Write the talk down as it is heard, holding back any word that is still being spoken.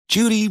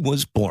Judy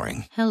was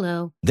boring.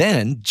 Hello.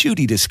 Then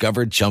Judy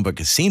discovered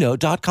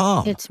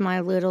ChumbaCasino.com. It's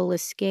my little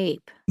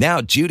escape. Now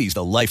Judy's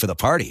the life of the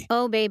party.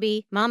 Oh,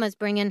 baby, mama's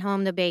bringing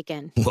home the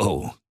bacon.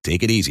 Whoa,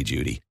 take it easy,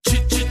 Judy.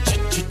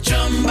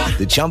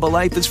 The Chumba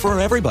life is for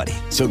everybody.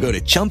 So go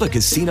to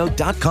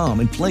ChumbaCasino.com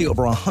and play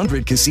over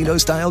 100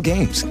 casino-style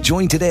games.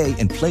 Join today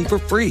and play for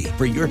free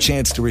for your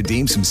chance to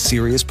redeem some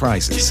serious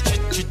prizes.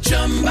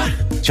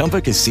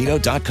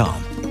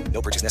 ChumbaCasino.com.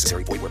 No purchase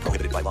necessary. Void where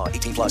prohibited by law.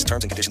 18 plus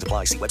terms and conditions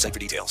apply. See website for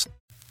details.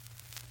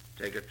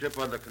 Take a trip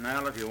on the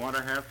canal if you want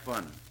to have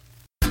fun.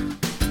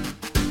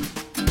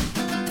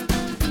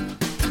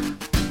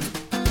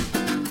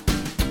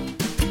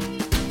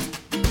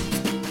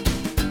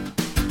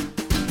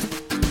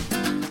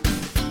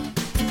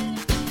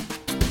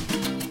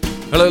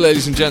 Hello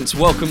ladies and gents,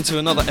 welcome to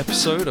another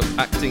episode of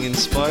Acting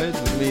Inspired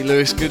with me,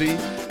 Lewis Goody.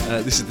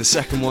 This is the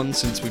second one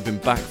since we've been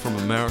back from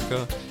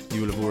America. You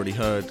will have already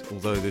heard,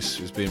 although this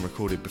was being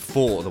recorded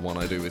before the one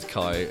I do with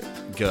Kai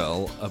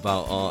Girl,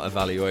 about our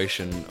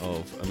evaluation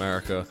of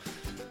America.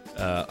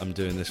 I'm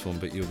doing this one,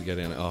 but you'll be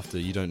getting it after.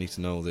 You don't need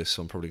to know all this,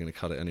 so I'm probably going to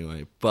cut it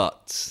anyway.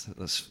 But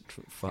that's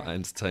for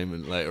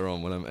entertainment later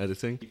on when I'm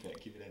editing. Keep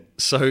it in.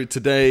 So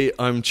today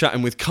I'm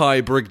chatting with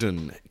Kai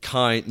Brigden.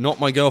 Kai, not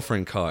my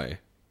girlfriend Kai.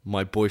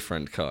 My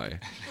boyfriend Kai.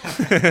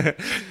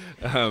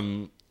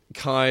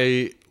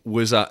 Kai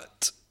was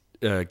at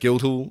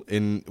Guildhall.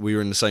 We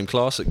were in the same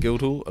class at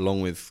Guildhall,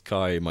 along with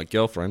Kai, my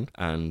girlfriend,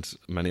 and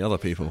many other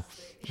people.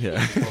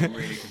 Yeah,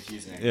 really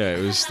confusing. Yeah,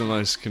 it was the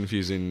most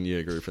confusing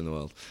year group in the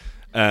world.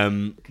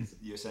 You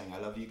were saying, "I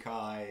love you,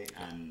 Kai,"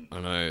 and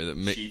I know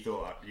that she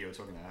thought you were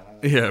talking to her.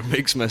 Yeah,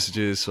 mixed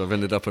messages. So I've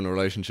ended up in a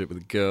relationship with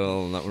a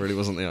girl, and that really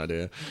wasn't the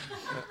idea.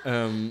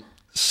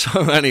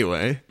 So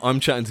anyway, I'm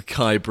chatting to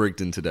Kai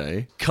Brigden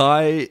today.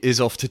 Kai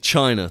is off to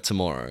China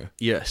tomorrow.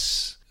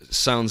 Yes,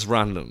 sounds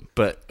random,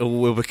 but it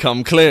will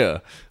become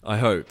clear, I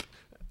hope.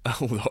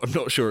 Although I'm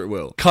not sure it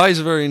will. Kai's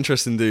a very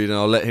interesting dude, and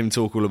I'll let him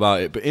talk all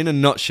about it. But in a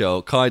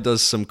nutshell, Kai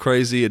does some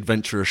crazy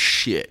adventurous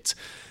shit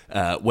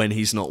when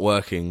he's not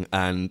working,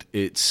 and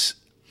it's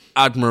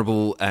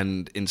admirable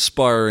and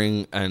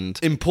inspiring and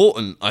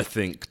important, I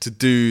think, to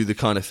do the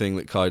kind of thing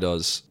that Kai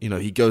does. You know,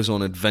 he goes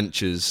on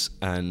adventures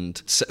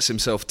and sets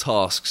himself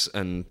tasks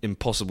and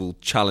impossible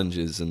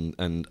challenges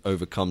and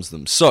overcomes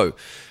them. So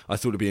I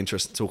thought it'd be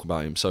interesting to talk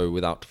about him. So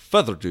without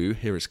further ado,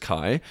 here is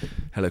Kai.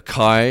 Hello,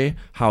 Kai.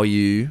 How are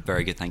you?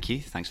 Very good, thank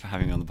you. Thanks for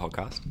having me on the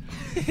podcast.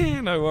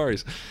 No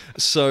worries.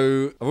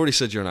 So I've already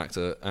said you're an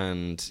actor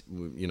and,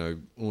 you know,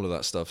 all of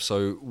that stuff.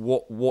 So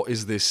what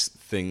is this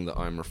thing that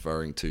I'm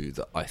referring to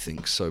that I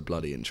think so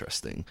bloody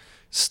interesting?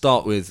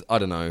 Start with, I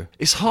don't know,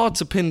 it's hard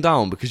to pin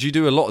down because you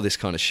do a lot of this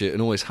kind of shit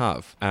and always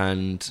have.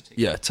 And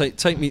yeah,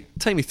 take me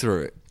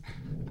through it.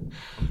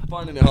 I'm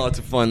finding it hard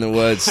to find the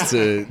words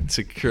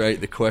to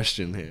create the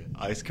question here.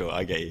 That's cool,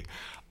 I get you.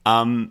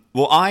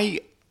 Well, I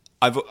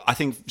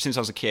think since I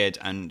was a kid,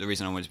 and the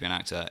reason I wanted to be an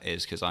actor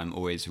is because I'm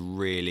always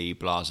really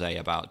blasé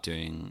about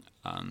doing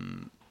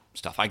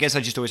stuff. I guess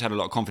I just always had a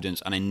lot of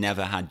confidence, and I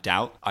never had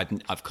doubt.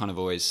 I've kind of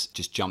always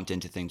just jumped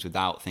into things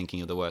without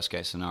thinking of the worst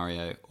case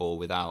scenario or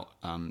without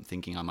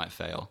thinking I might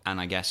fail.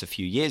 And I guess a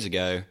few years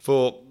ago,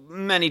 for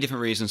many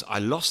different reasons, I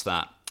lost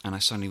that. And I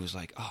suddenly was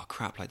like, oh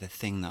crap, like the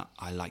thing that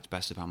I liked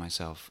best about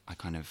myself,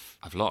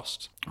 I've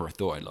lost, or I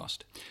thought I'd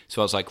lost.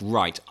 So I was like,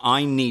 right,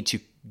 I need to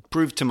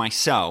prove to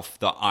myself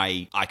that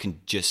I can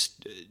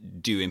just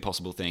do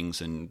impossible things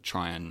and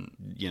try and,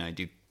 you know,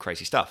 do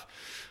crazy stuff.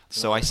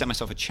 So I set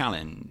myself a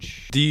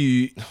challenge.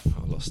 I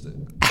lost it.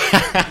 This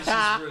is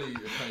really a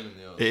pain in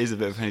the arse. It is a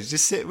bit of a pain.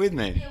 Just sit with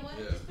me. Yeah, why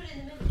don't you just put it in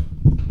the middle?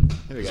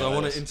 Here we go. So I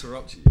want to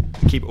interrupt you.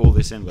 Keep all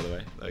this in, by the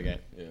way. Okay.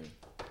 Yeah.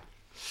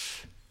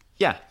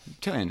 Yeah,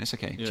 totally. It's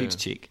okay. Yeah. Cheek to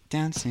cheek.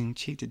 Dancing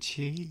cheek to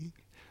cheek.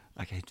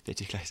 Okay, a bit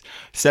too close.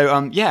 So,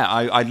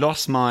 I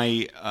lost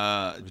my,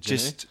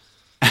 just...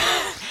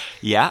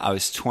 Yeah, I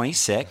was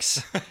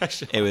 26.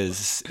 It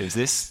was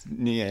this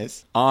New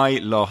Year's. I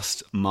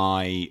lost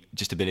my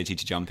just ability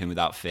to jump in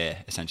without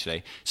fear,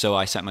 essentially. So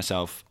I set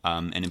myself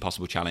an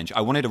impossible challenge.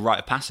 I wanted to write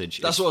a passage.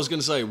 That's what I was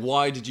going to say.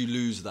 Why did you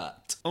lose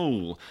that?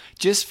 Oh,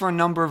 just for a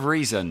number of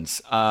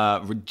reasons.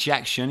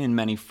 Rejection in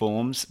many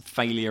forms,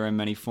 failure in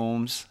many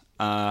forms,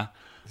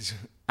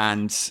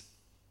 and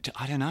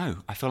I don't know.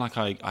 I feel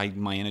like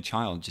my inner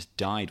child just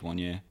died one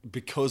year.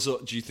 Do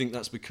you think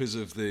that's because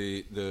of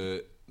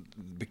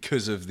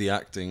because of the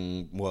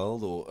acting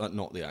world, or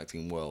not the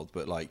acting world,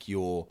 but like do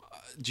you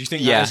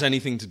think that has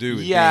anything to do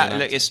with being an actor?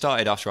 Look, it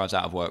started after I was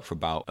out of work for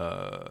about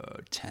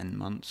 10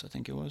 months, I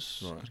think it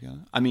was. Right.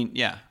 I mean,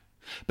 yeah.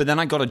 But then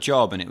I got a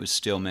job and it was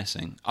still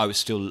missing. I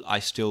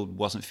still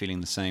wasn't feeling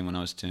the same when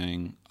I was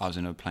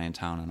in a play in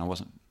town, and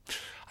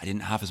I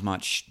didn't have as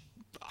much,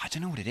 I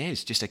don't know what it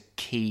is, just a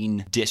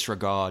keen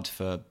disregard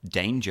for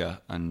danger,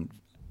 and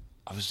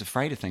I was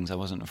afraid of things I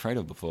wasn't afraid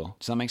of before.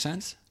 Does that make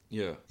sense?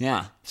 Yeah.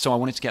 Yeah. So I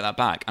wanted to get that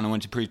back, and I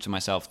wanted to prove to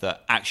myself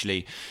that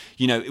actually,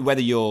 you know,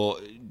 whether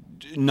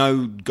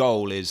no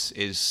goal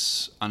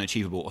is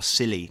unachievable or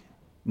silly.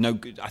 I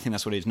think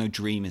that's what it is. No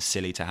dream is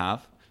silly to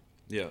have.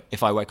 Yeah.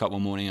 If I wake up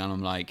one morning and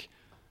I'm like,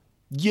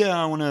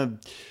 I want to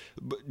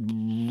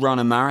run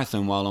a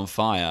marathon while on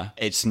fire.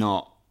 It's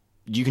not,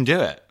 you can do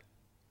it.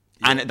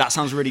 Yeah. And that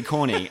sounds really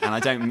corny, and I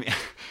don't, do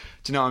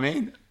you know what I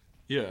mean?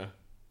 Yeah,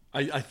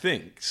 I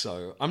think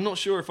so. I'm not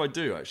sure if I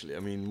do, actually. I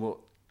mean,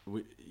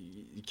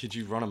 could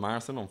you run a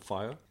marathon on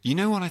fire? You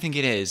know what I think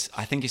it is?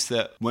 I think it's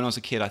that when I was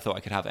a kid, I thought I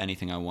could have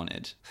anything I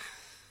wanted.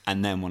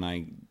 And then when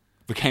I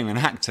became an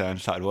actor and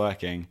started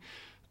working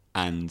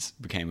and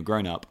became a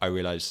grown-up, I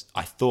realized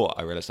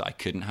that I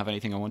couldn't have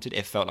anything I wanted.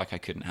 It felt like I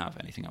couldn't have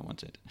anything I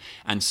wanted.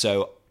 And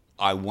so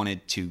I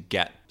wanted to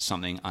get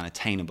something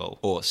unattainable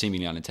or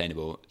seemingly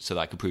unattainable so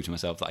that I could prove to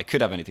myself that I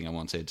could have anything I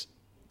wanted,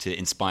 to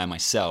inspire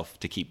myself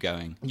to keep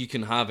going. You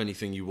can have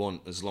anything you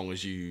want as long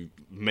as you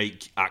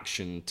make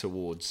action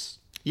towards...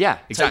 Yeah,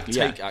 exactly.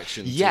 Take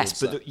action. Yes,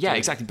 but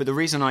exactly. But the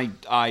reason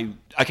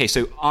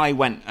so I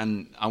went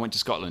to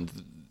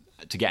Scotland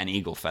to get an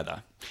eagle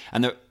feather,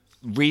 and the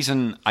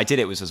reason I did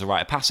it was as a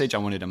rite of passage. I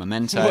wanted a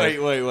memento.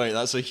 Wait.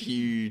 That's a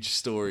huge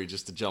story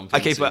just to jump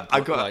into. Okay, but I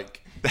got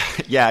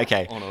yeah.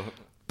 Okay,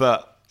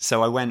 but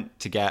so I went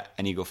to get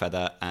an eagle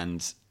feather,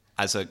 and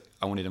I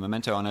wanted a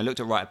memento, and I looked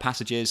at rite of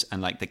passages,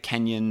 and like the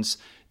Kenyans,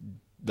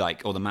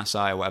 like, or the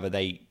Maasai or whatever,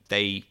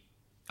 they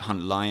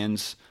hunt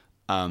lions.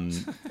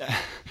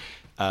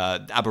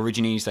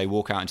 Aborigines, they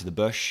walk out into the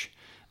bush,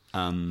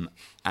 and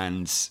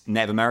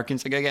Native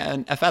Americans, they go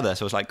get a feather.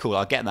 So I was like, cool,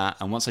 I'll get that,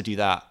 and once I do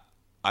that,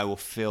 I will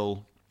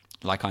feel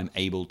like I'm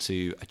able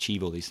to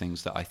achieve all these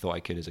things that I thought I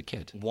could as a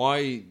kid.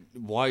 Why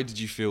did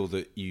you feel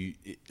that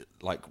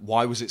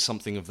why was it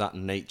something of that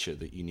nature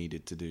that you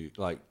needed to do?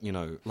 Like, you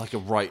know, like a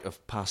rite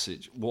of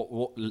passage.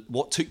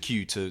 What took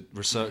you to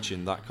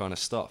researching that kind of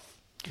stuff?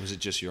 Was it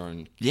just your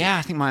own... Yeah,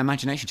 I think my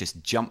imagination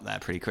just jumped there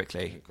pretty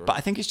quickly. But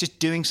I think it's just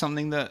doing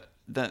something that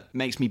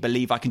makes me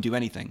believe I can do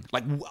anything.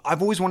 Like,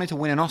 I've always wanted to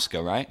win an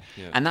Oscar, right?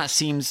 Yeah. And it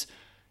seems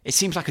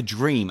like a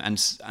dream. And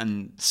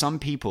some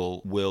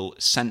people will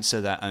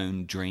censor their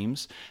own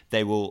dreams.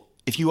 They will...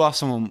 If you ask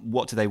someone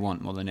what do they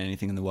want more than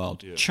anything in the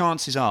world,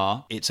 chances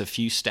are it's a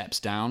few steps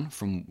down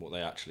from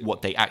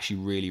what they actually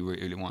really,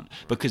 really want.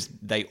 Right. Because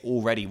they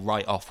already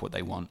write off what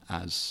they want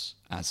as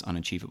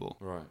unachievable.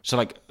 Right. So,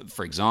 like,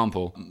 for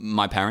example,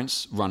 my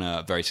parents run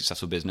a very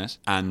successful business,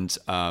 and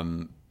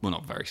well,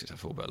 not very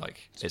successful, but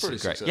like it's great.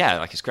 Successful. Yeah,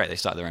 like it's great. They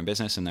started their own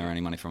business and they're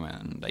earning money from it,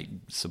 and they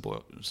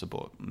support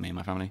me and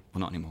my family.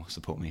 Well, not anymore,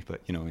 support me, but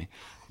you know what I mean.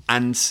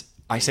 And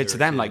I said to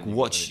them, like,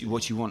 what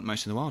you want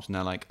most in the world? And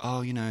they're like,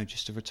 oh, you know,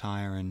 just to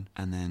retire and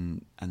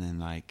then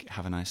like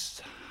have a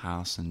nice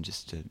house and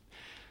just to.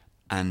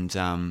 And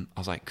I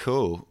was like,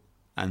 cool.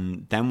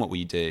 And then what will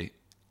you do?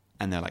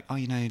 And they're like, oh,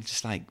 you know,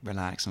 just like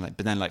relax. And like,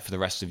 but then like for the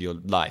rest of your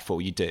life, what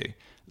will you do?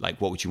 Like,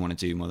 what would you want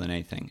to do more than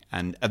anything?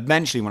 And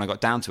eventually, when I got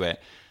down to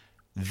it,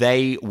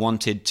 they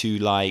wanted to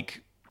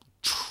like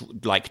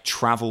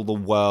travel the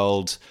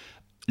world,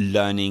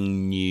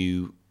 learning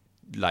new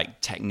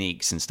like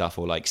techniques and stuff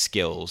or like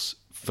skills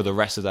for the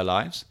rest of their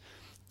lives.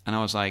 And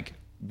I was like,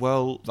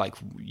 well, like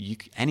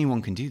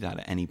anyone can do that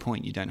at any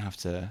point. You don't have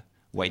to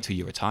wait till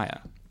you retire.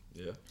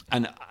 Yeah.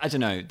 And I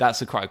don't know,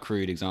 that's quite a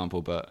crude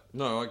example, but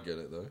no, I get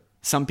it though.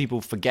 Some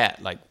people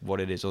forget like what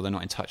it is, or they're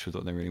not in touch with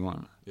what they really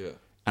want. Yeah.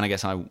 And I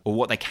guess or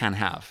what they can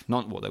have,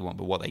 not what they want,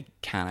 but what they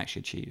can actually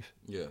achieve.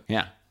 Yeah.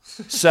 Yeah.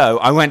 So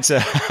I was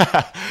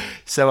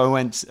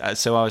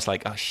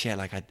like, oh shit,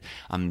 like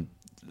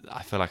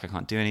I feel like I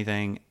can't do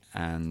anything.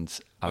 And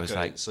I was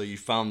like, so you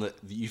found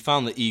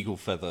the eagle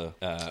feather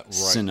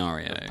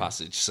scenario,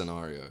 passage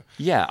scenario.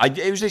 Yeah,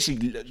 it was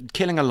literally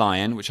killing a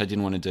lion, which I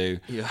didn't want to do.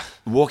 Yeah,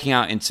 walking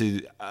out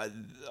into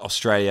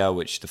Australia,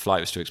 which the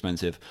flight was too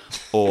expensive,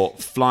 or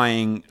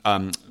finding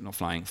an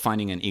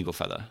eagle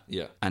feather.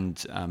 Yeah,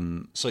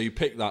 and so you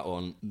pick that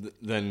one,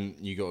 then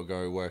you got to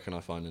go. Where can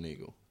I find an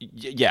eagle?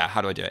 Yeah,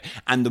 how do I do it?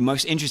 And the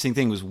most interesting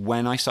thing was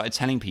when I started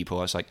telling people,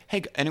 I was like,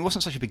 hey, and it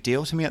wasn't such a big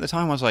deal to me at the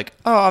time. I was like,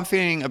 oh, I'm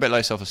feeling a bit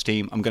low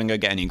self-esteem. I'm going to go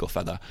get an eagle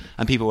feather.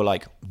 And people were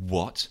like,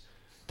 what?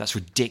 That's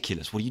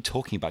ridiculous. What are you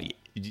talking about?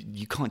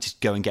 You can't just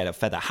go and get a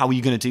feather. How are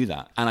you going to do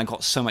that? And I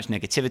got so much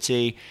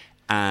negativity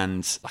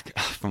and like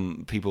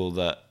from people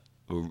that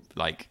were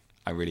like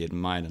I really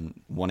admired and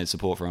wanted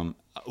support from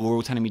were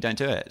all telling me don't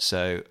do it.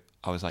 So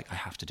I was like, I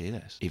have to do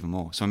this even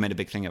more. So I made a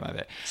big thing about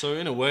it. So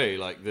in a way,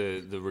 like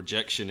the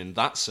rejection in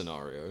that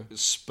scenario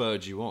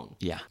spurred you on.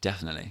 Yeah,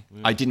 definitely.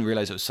 Yeah. I didn't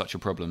realize it was such a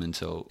problem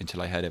until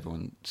I heard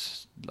everyone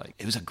like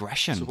it was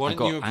aggression. So why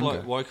didn't you apply?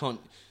 Anger. Why can't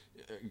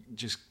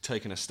just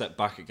taking a step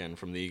back again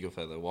from the eagle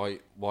feather?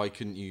 Why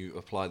couldn't you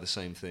apply the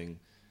same thing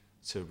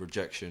to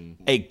rejection?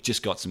 It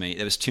just got to me.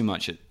 There was too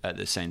much at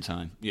the same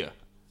time. Yeah.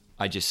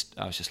 I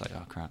was just like,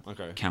 oh crap.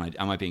 Okay.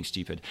 Am I being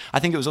stupid? I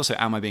think it was also,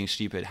 am I being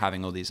stupid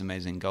having all these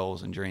amazing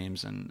goals and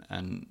dreams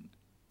and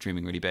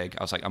dreaming really big?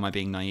 I was like, am I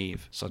being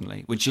naive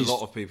suddenly? Which is a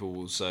lot of people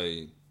will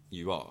say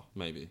you are,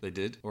 maybe. They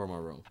did, or am I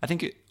wrong? I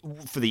think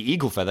for the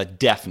eagle feather,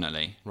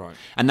 definitely. Right.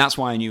 And that's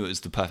why I knew it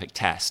was the perfect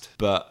test.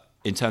 But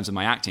in terms of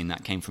my acting,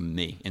 that came from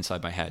me,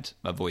 inside my head.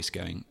 A voice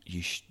going,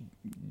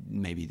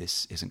 maybe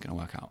this isn't going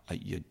to work out.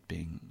 You're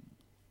being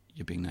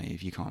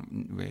naive. You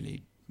can't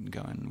really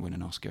go and win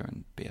an Oscar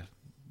and be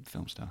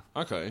film star.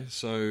 Okay,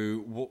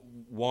 so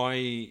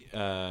why?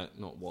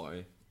 Not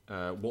why.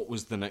 What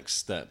was the next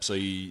step? So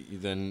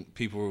then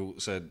people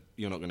said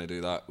you're not going to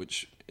do that,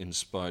 which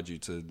inspired you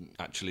to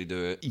actually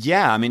do it.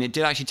 Yeah, I mean, it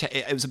did actually.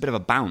 It was a bit of a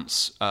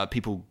bounce.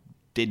 People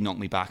did knock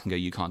me back and go,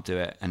 "You can't do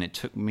it," and it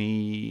took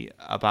me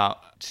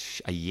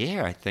about a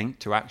year, I think,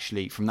 to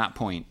actually, from that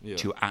point,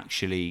 to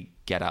actually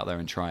get out there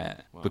and try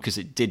it, because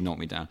it did knock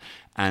me down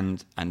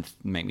and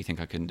make me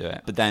think I couldn't do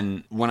it. But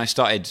then when I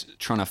started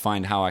trying to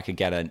find how I could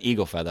get an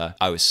eagle feather,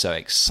 I was so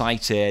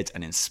excited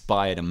and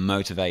inspired and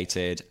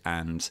motivated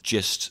and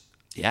just,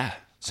 yeah.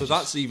 So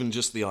that's even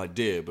just the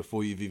idea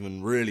before you've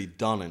even really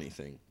done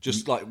anything.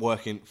 Just like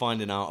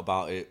finding out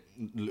about it,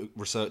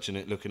 researching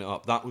it, looking it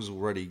up. That was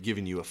already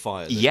giving you a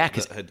fire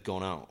that had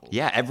gone out.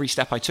 Yeah, every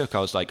step I took, I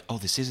was like, oh,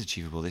 this is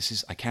achievable.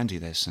 I can do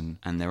this. And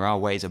there are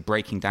ways of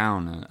breaking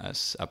down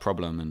a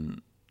problem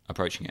and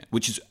approaching it.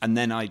 And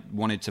then I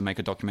wanted to make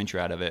a documentary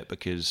out of it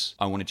because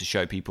I wanted to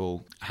show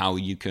people how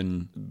you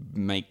can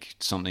make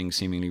something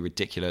seemingly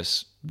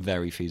ridiculous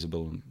very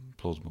feasible and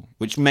plausible,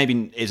 which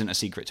maybe isn't a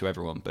secret to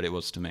everyone, but it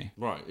was to me.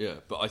 Right, yeah.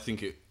 But I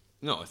think it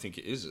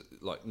is,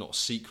 like, not a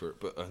secret,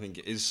 but I think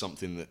it is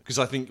something that... Because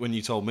I think when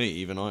you told me,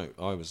 even I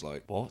was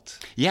like, what?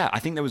 Yeah, I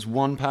think there was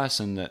one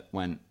person that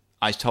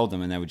I told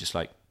them and they were just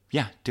like,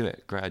 yeah, do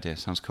it. Great idea.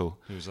 Sounds cool.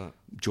 Who was that?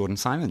 Jordan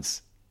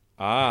Simons.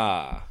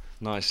 Ah,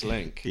 nice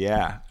link.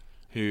 Yeah.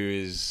 Who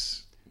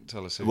is...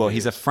 Tell us who Well, he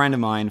he's is. a friend of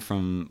mine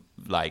from,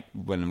 like,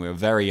 when we were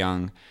very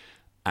young.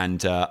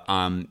 And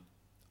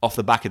off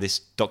the back of this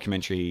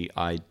documentary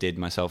I did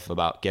myself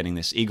about getting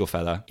this eagle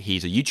feather,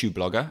 he's a YouTube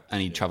blogger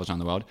and he travels around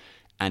the world.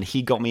 And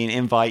he got me an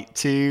invite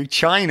to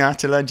China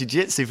to learn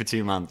jiu-jitsu for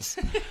 2 months.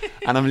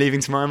 And I'm leaving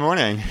tomorrow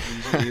morning.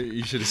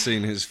 You should have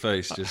seen his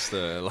face just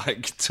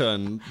like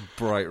turn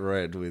bright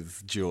red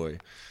with joy.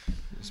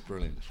 It's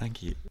brilliant.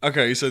 Thank you.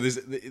 Okay, so there's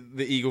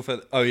the eagle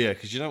feather. Oh yeah,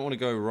 because you don't want to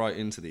go right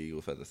into the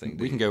eagle feather thing.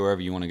 We can go wherever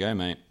you want to go,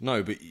 mate.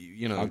 No, but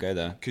you know, I'll go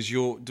there. Because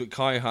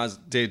Kai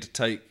did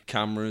take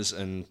cameras,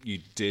 and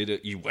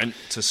you went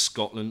to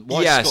Scotland.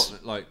 Why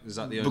Scotland? Like, is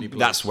that the only place?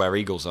 That's where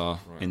eagles are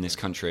in this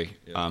country.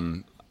 Yeah.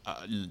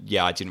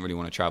 I didn't really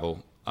want to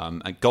travel.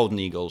 Golden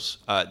eagles.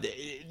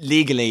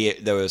 Legally,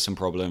 there were some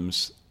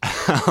problems.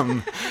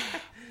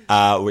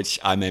 Which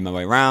I made my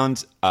way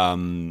around.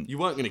 You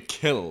weren't going to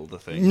kill the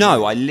thing.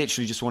 No, I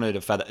literally just wanted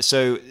a feather.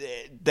 So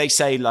they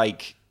say,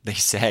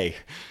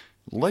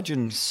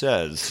 legend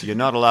says you're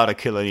not allowed to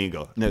kill an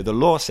eagle. No, the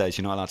law says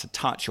you're not allowed to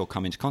touch or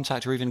come into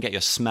contact or even get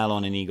your smell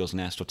on an eagle's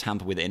nest or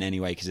tamper with it in any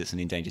way because it's an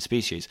endangered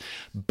species.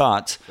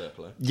 But,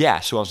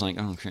 yeah, so I was like,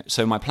 oh, okay.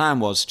 So my plan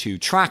was to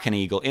track an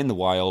eagle in the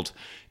wild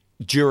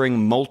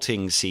during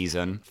molting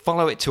season,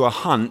 follow it to a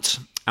hunt,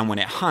 and when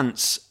it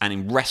hunts and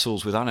it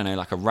wrestles with, I don't know,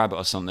 like a rabbit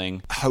or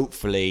something,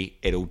 hopefully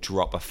it'll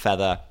drop a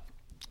feather.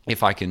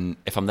 If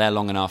I'm there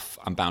long enough,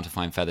 I'm bound to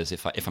find feathers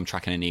if I'm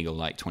tracking an eagle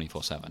like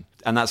 24/7.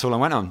 And that's all I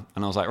went on.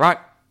 And I was like, right,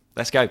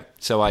 let's go.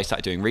 So I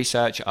started doing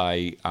research.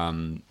 I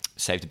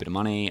saved a bit of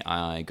money.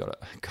 I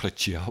got a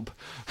job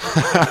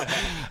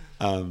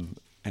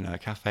in a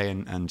cafe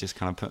and just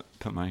kind of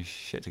put my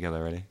shit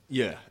together, really.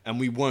 Yeah,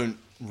 and we won't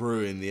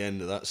ruin the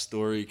end of that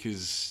story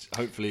because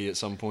hopefully at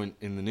some point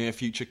in the near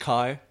future,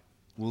 Kai...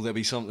 Will there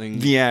be something...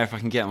 Yeah, if I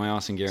can get my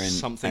arse in gear in...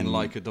 Something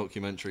like a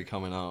documentary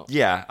coming out.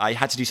 Yeah, I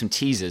had to do some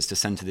teasers to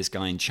send to this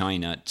guy in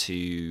China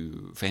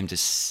for him to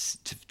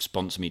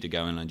sponsor me to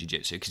go and learn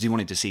jiu-jitsu because he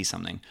wanted to see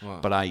something.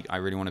 Wow. But I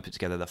really want to put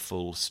together the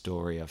full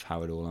story of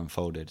how it all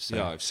unfolded. So.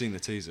 Yeah, I've seen the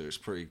teaser. It's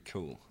pretty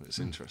cool. It's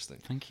interesting.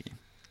 Thank you.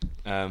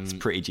 It's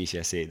pretty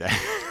GCSE there.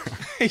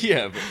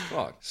 Yeah,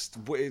 but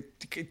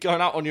fuck,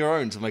 going out on your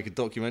own to make a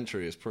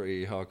documentary is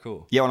pretty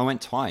hardcore. Yeah, well, I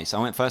went twice. I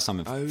went first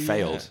time and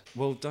failed.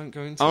 Yeah. Well, don't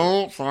go into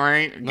it.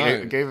 Sorry.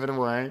 No. Gave it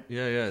away.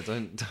 Yeah,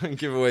 don't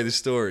give away the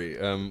story.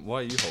 Why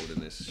are you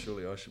holding this?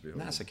 Surely I should be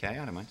holding it. That's okay,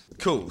 I don't mind.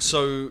 Cool,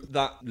 so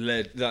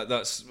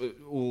that's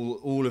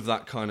all of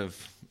that kind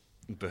of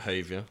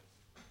behaviour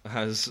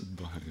has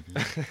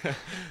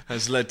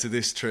led to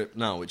this trip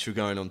now, which we're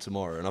going on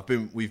tomorrow.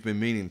 And we've been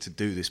meaning to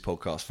do this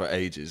podcast for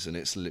ages, and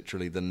it's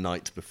literally the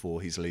night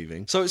before he's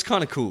leaving. So it's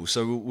kind of cool.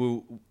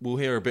 So we'll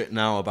hear a bit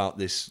now about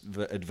this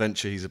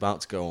adventure he's about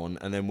to go on,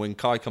 and then when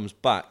Kai comes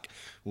back,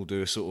 we'll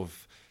do a sort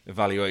of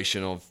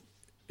evaluation of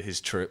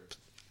his trip.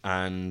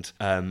 And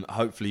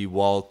hopefully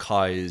while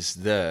Kai is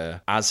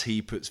there, as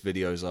he puts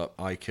videos up,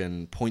 I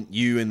can point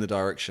you in the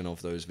direction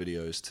of those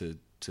videos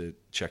to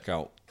check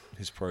out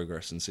his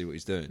progress and see what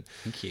he's doing.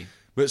 Thank you.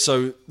 But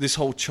so this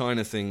whole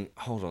China thing,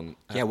 hold on.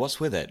 Yeah, what's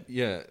with it?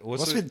 Yeah.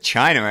 What's with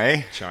China,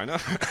 eh?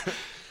 China?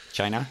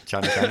 China.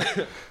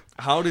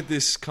 How did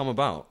this come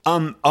about? So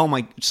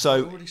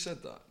I've already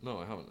said that. No,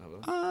 I haven't, have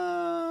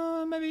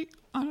I? Maybe,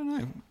 I don't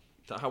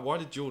know. Why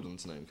did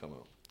Jordan's name come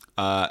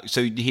out?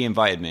 So he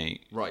invited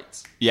me.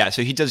 Right. Yeah,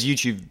 so he does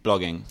YouTube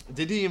blogging.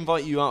 Did he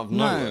invite you out of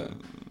nowhere? No.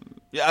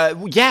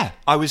 Yeah,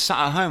 I was sat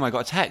at home. I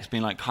got a text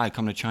being like, "Hi,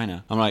 come to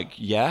China." I'm like,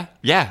 "Yeah."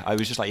 I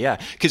was just like, "Yeah,"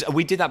 because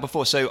we did that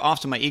before. So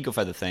after my eagle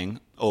feather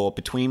thing, or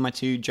between my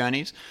two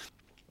journeys,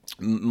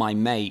 my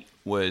mate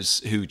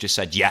who just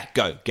said, "Yeah,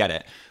 go get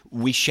it,"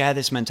 we share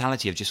this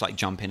mentality of just like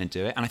jump in and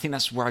do it. And I think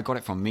that's where I got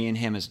it from. Me and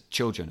him as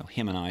children, or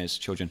him and I as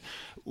children,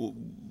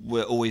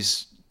 we're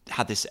always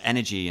had this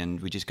energy and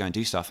we just go and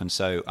do stuff. And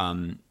so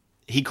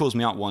he calls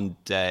me up one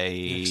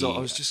day. So I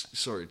was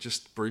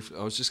just briefly.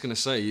 I was just going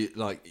to say,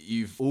 like,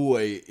 you've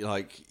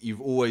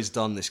always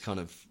done this kind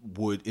of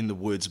wood in the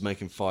woods,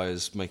 making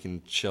fires,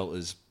 making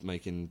shelters,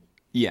 making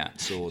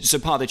swords. So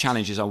part of the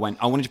challenge is I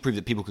wanted to prove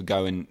that people could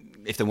go, and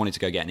if they wanted to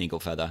go get an eagle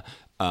feather,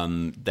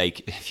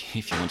 if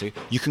you want to,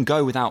 you can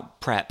go without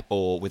prep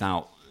or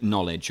without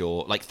knowledge,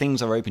 or like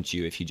things are open to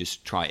you if you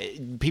just try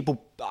it.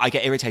 I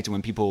get irritated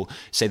when people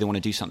say they want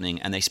to do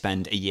something and they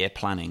spend a year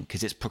planning,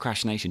 because it's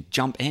procrastination.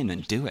 Jump in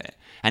and do it,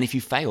 and if you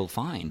fail,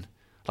 fine.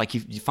 Like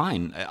you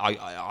fine.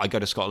 I go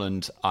to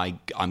Scotland.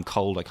 I'm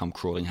cold. I come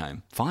crawling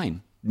home.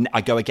 Fine.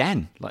 I go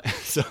again. Like,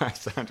 so I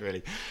sound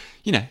really,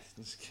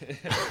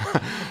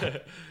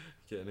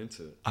 Getting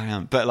into it. I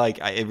am, but like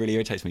it really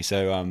irritates me.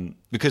 So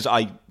because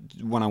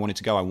when I wanted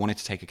to go, I wanted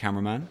to take a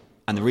cameraman,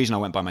 and the reason I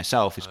went by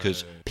myself is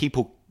because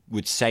people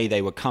would say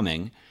they were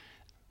coming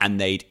and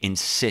they'd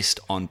insist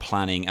on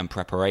planning and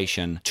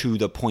preparation to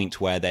the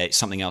point where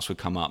something else would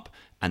come up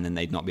and then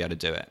they'd not be able to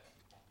do it.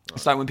 Right.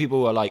 It's like when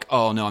people were like,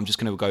 oh no, I'm just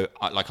going to go,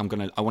 I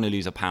want to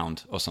lose a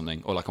pound or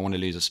something, or like I want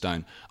to lose a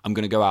stone. I'm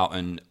going to go out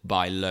and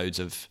buy loads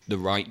of the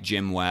right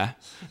gym wear.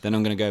 Then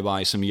I'm going to go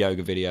buy some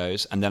yoga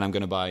videos, and then I'm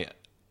going to buy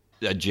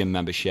a gym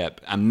membership,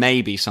 and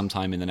maybe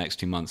sometime in the next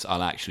 2 months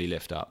I'll actually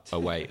lift up a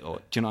weight. Or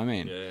do you know what I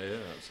mean? Yeah,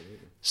 absolutely.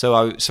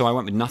 So I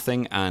went with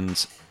nothing,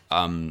 and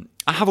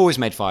I have always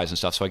made fires and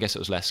stuff, so I guess it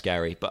was less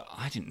scary, but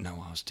I didn't know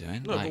what I was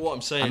doing. No, but what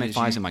I'm saying is I made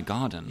fires in my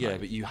garden. Yeah,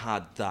 but you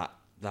had that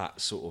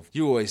sort of...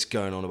 You're always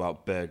going on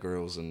about Bear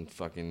Grylls and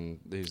fucking...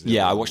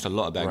 I watched a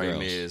lot of Bear Grylls.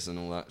 Mears and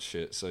all that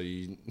shit, so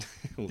you...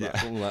 all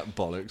that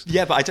bollocks.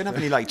 Yeah, but I don't have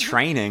any, like,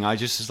 training. I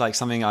just... It's like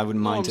something I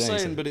wouldn't mind doing. I'm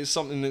saying, but it's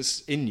something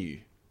that's in you.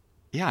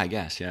 Yeah, I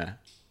guess, yeah.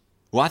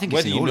 Well, I think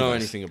whether it's in you all know of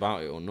us. anything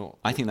about it or not.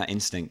 I think that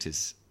instinct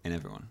is in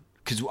everyone.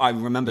 Because I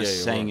remember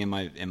saying in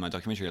my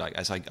documentary, like,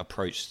 as I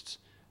approached...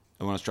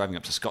 When I was driving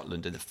up to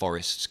Scotland and the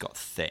forests got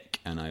thick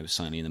and I was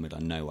suddenly in the middle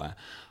of nowhere,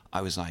 I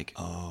was like,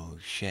 oh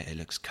shit, it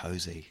looks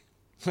cozy.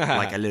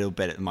 Like a little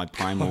bit of my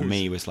primal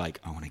me was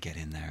like, I want to get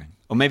in there.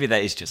 Or maybe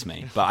that is just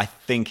me, but I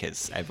think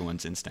it's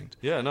everyone's instinct.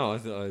 Yeah, no,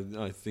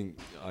 I think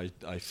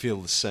I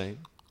feel the same.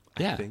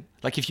 Yeah.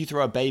 Like if you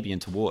throw a baby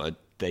into water,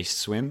 they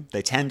swim.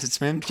 They tend to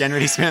swim,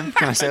 generally swim.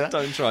 Can I say that?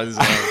 Don't try this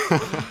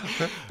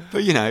out.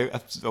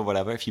 But, or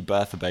whatever, if you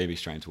birth a baby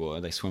straight into water,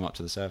 they swim up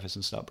to the surface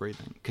and start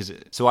breathing.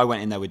 So I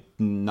went in there with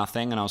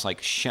nothing, and I was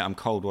like, shit, I'm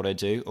cold, what do I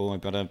do? Oh, I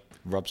better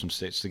rub some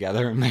sticks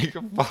together and make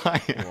a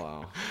fire.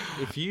 Wow.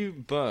 If you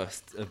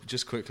birthed,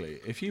 just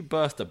quickly, if you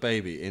birthed a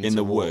baby into in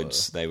the water,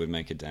 woods, they would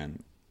make a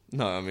den.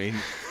 No, I mean,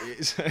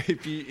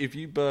 if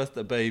you birthed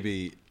a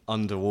baby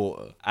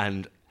underwater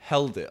and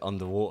held it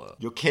underwater...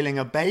 You're killing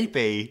a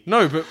baby.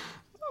 No, but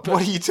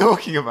what are you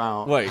talking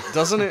about? Wait,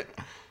 doesn't it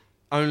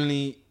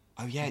only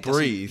it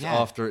breathe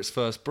after its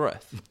first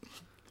breath?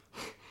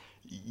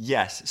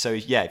 Yes. So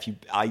yeah,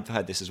 I've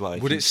heard this as well.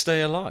 Would it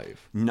stay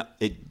alive? No.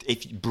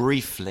 If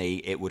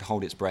briefly, it would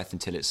hold its breath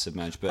until it's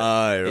submerged,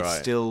 but it's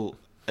still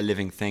a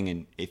living thing.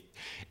 And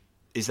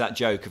is that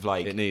joke of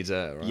like it needs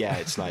air, right? Yeah,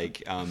 it's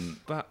like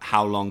but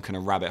how long can a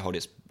rabbit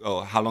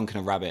how long can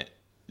a rabbit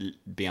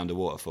be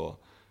underwater for?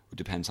 It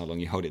depends how long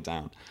you hold it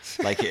down.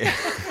 Like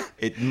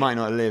it might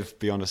not live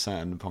beyond a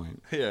certain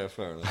point. Yeah,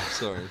 fair enough.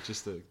 Sorry,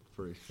 just a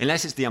brief.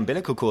 Unless it's the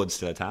umbilical cord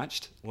still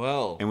attached.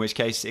 Well, in which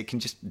case it can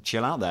just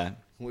chill out there.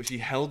 Well, if you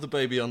held the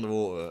baby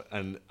underwater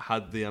and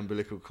had the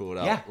umbilical cord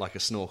out like a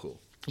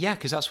snorkel. Yeah,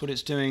 because that's what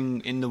it's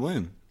doing in the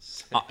womb.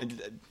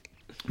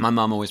 My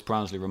mum always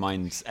proudly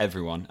reminds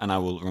everyone, and I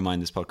will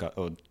remind this podcast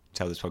or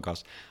tell this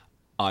podcast,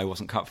 I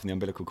wasn't cut from the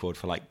umbilical cord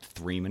for like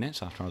 3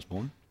 minutes after I was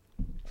born.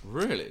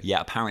 Really? Yeah,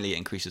 apparently it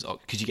increases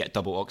because you get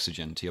double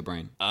oxygen to your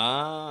brain.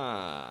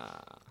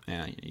 Ah.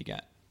 Yeah, you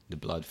get the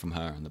blood from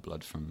her and the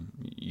blood from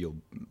your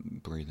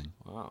breathing.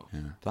 Wow. Yeah,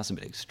 that's a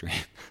bit extreme.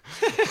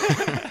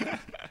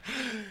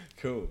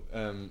 Cool.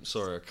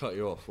 Sorry, I cut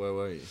you off. Where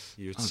were you?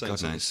 You were saying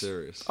something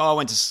serious. Oh, I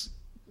went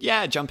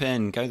to... jump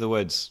in, go to the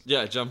woods.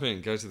 Yeah, jump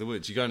in, go to the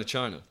woods. You're going to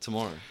China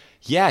tomorrow.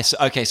 Yes.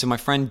 Okay. So my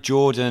friend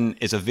Jordan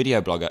is a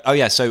video blogger. Oh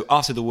yeah. So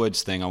after the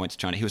woods thing, I went to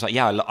China. He was like,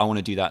 "Yeah, I want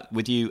to do that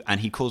with you." And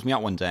he calls me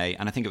up one day,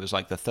 and I think it was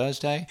like the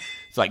Thursday.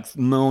 It's like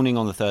morning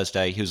on the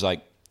Thursday. He was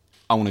like,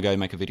 "I want to go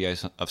make a video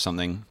of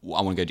something.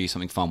 I want to go do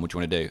something fun. What do you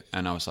want to do?"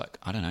 And I was like,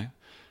 "I don't know."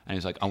 And he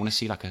was like, "I want to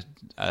see like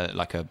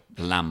a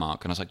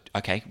landmark." And I was like,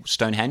 "Okay,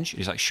 Stonehenge."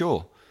 He's like, "Sure."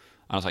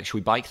 And I was like, "Should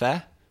we bike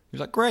there?" He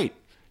was like, "Great."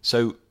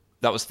 So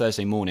that was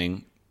Thursday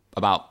morning.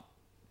 About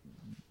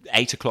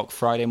 8 o'clock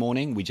Friday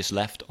morning, we just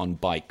left on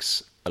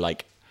bikes,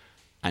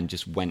 and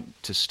just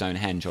went to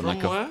Stonehenge on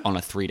on a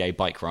 3-day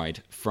bike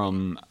ride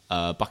from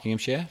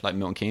Buckinghamshire, like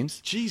Milton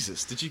Keynes.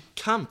 Jesus, did you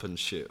camp and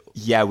shit?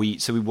 Yeah, we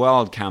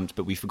wild camped,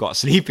 but we forgot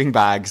sleeping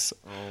bags.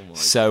 Oh my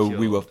God. God.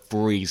 We were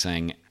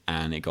freezing,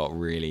 and it got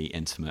really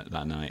intimate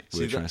that night.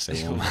 We were trying to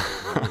stay warm.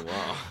 Oh,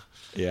 wow.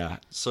 Yeah.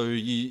 So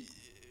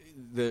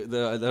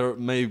there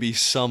may be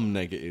some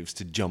negatives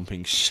to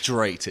jumping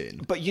straight in.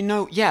 But you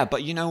know what?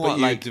 But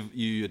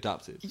you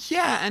adapted.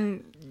 Yeah,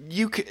 and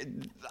you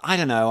could. I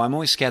don't know. I'm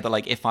always scared that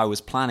like if I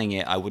was planning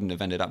it, I wouldn't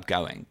have ended up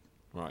going.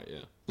 Right.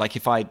 Yeah. Like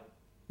if I.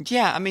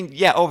 Yeah, I mean,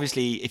 yeah.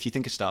 Obviously, if you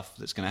think of stuff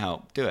that's going to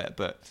help, do it.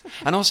 But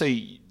and also,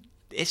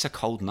 it's a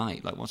cold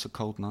night. Like, what's a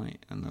cold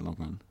night in the long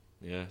run?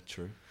 Yeah.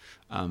 True.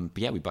 But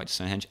yeah, we biked to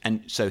Stonehenge.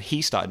 And so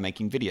he started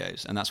making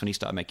videos, and that's when he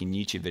started making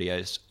YouTube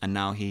videos, and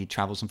now he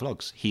travels and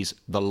vlogs. He's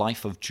The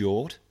Life of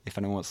Jord, if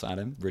anyone wants to add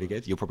him. Really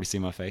good. You'll probably see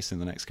my face in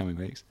the next coming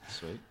weeks.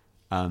 Sweet.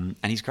 And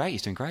he's great.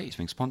 He's doing great. He's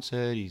being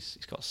sponsored. He's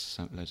got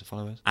loads of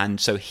followers. And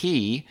so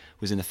he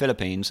was in the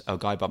Philippines. A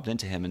guy bumped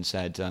into him and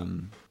said,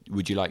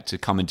 would you like to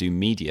come and do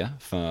media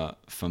for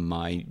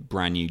my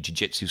brand new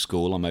jiu-jitsu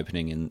school I'm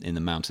opening in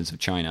the mountains of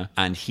China?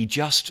 And he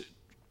just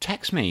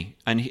text me,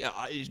 and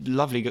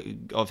lovely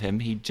of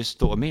him. He just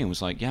thought of me and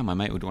was like, "Yeah, my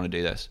mate would want to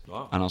do this."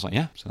 Wow. And I was like,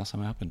 "Yeah." So that's how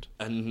it happened.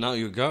 And now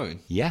you're going.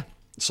 Yeah.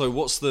 So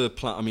what's the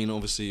plan? I mean,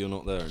 obviously you're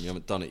not there and you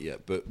haven't done it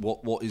yet. But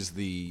what's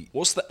the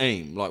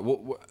aim? Like,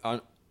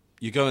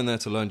 you're going there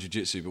to learn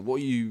jiu-jitsu, but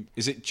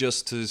is it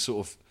just to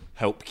sort of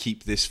help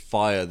keep this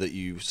fire that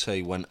you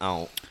say went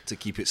out to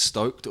keep it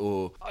stoked,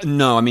 or?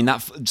 No, I mean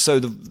So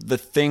the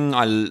thing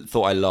I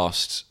thought I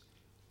lost,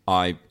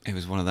 it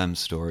was one of them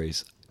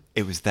stories.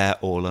 It was there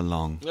all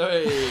along.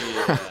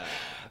 Hey.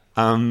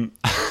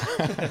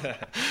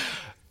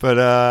 But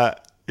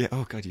yeah.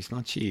 Oh god, you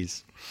smell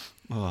cheese.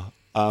 Oh.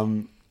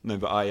 No,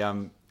 but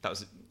that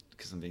was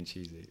because I'm being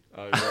cheesy.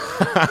 Oh, right.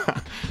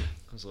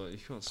 I was like, you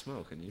can't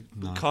smell, can you?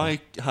 No,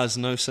 Kai has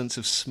no sense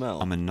of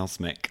smell. I'm a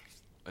nosmic.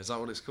 Is that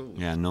what it's called?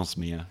 Yeah,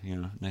 nosmia.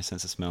 Yeah, no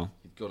sense of smell.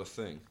 You've got a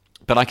thing.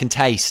 But I can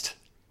taste.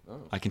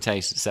 Oh. I can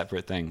taste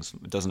separate things.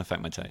 It doesn't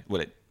affect my taste.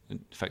 Well, it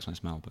affects my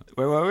smell. But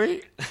where were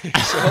we?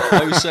 So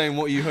I was saying,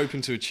 what are you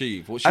hoping to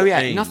achieve? What's your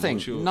aim?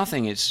 Nothing.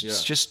 Nothing. It's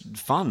just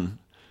fun.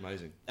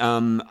 Amazing.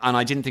 And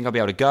I didn't think I'd be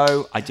able to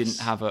go. I didn't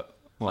have a.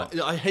 What?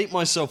 I hate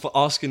myself for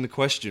asking the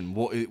question,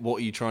 what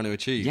are you trying to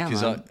achieve? Yeah,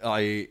 because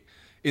I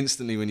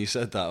instantly, when you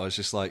said that, I was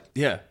just like,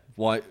 yeah,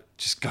 why?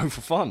 Just go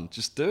for fun.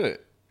 Just do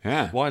it.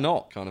 Yeah. Why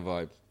not? Kind of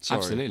vibe. Sorry.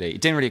 Absolutely.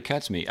 It didn't really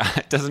occur to me.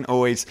 I don't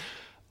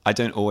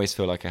always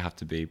feel like I have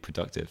to be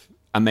productive.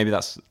 And maybe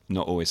that's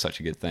not always such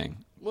a good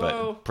thing.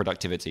 Well, but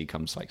productivity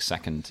comes like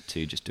second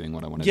to just doing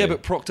what I want to do. Yeah,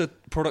 but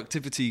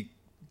productivity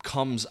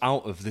comes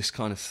out of this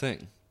kind of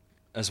thing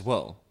as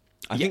well.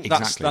 I think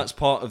that's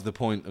part of the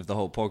point of the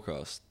whole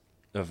podcast,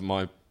 of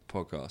my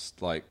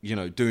podcast. Like,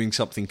 doing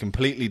something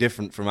completely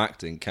different from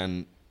acting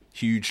can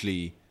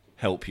hugely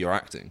help your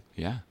acting.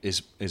 Yeah.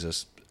 Is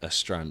a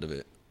strand of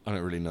it. I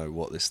don't really know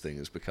what this thing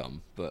has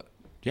become, but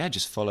yeah,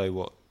 just follow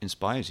what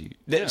inspires you.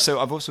 Yeah.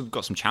 So I've also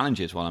got some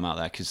challenges while I'm out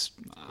there because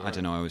I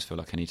don't know. I always feel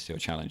like I need to do a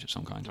challenge of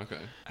some kind. Okay.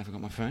 Have I got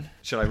my phone?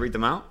 Should I read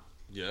them out?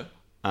 Yeah.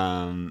 By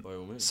all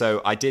means.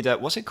 So I did.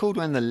 What's it called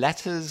when the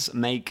letters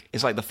make?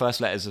 It's like the first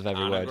letters of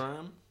every word.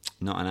 Anagram?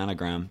 Not an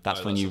anagram.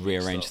 That's when that's you a mixed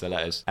rearrange up the word.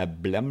 letters. A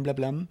blum blum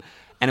blum.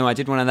 Anyway, I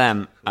did one of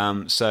them.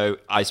 So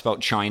I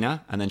spelt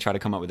China and then tried to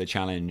come up with a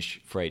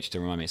challenge for each to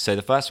remind me. So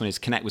the first one is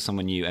connect with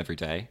someone new every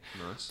day.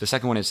 Nice. The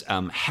second one is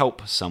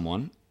help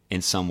someone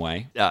in some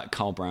way.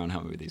 Carl Brown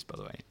helped me with these, by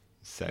the way.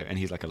 So, and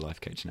he's like a life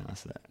coach now.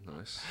 So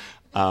Nice.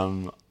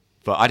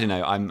 but I don't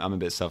know. I'm a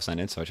bit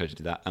self-centered, so I tried to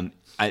do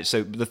that.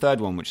 So the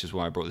third one, which is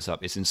why I brought this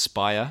up, is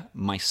inspire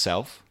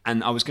myself.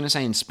 And I was going to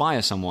say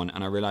inspire someone,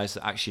 and I realized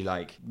that actually,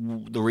 like,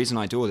 the reason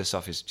I do all this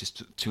stuff is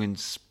just to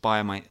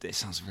inspire it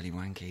sounds really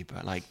wanky,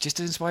 but like just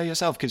to inspire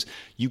yourself, because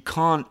you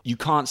can't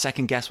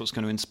second guess what's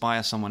going to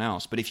inspire someone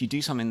else. But if you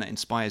do something that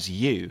inspires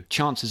you,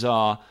 chances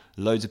are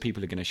loads of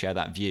people are going to share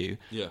that view.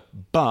 Yeah.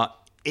 But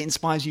it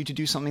inspires you to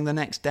do something the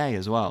next day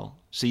as well.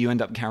 So you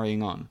end up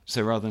carrying on.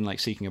 So rather than like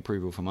seeking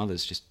approval from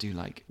others, just do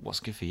like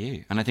what's good for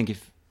you. And I think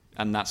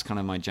and that's kind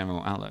of my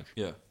general outlook.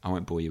 Yeah. I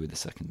won't bore you with the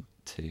second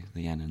two,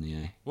 the N and the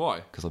A.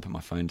 Why? Because I put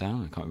my phone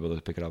down. I can't be bothered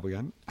to pick it up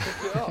again.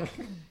 Pick it up.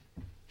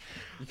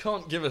 You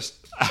can't give us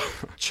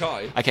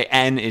chai. Okay,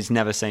 N is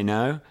never say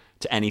no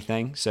to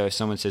anything. So if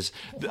someone says,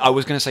 I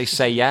was going to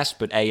say yes,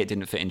 but A, it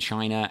didn't fit in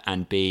China,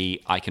 and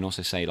B, I can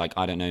also say like,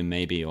 I don't know,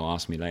 maybe, or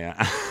ask me later.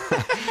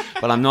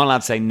 But I'm not allowed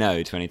to say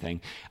no to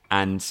anything,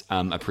 and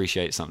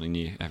appreciate something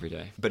new every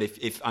day. But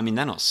if I mean,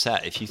 they're not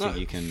set. If you think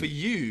you can... For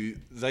you,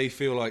 they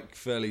feel like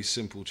fairly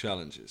simple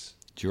challenges.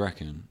 Do you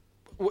reckon?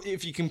 Well,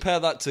 if you compare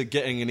that to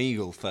getting an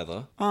eagle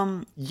feather,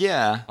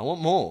 Yeah. I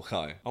want more,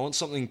 Kai. I want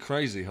something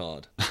crazy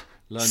hard.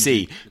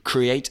 C,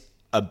 create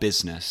a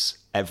business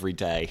every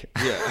day.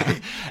 Yeah.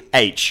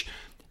 H,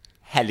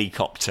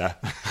 helicopter.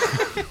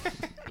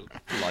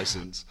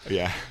 License.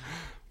 Yeah.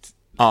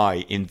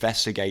 I,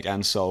 investigate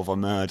and solve a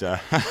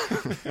murder.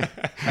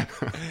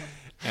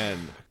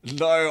 N.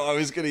 No, I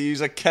was going to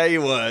use a K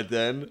word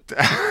then.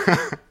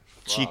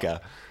 Chica.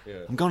 Yeah.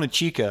 I'm going to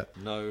Chica.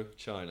 No,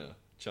 China.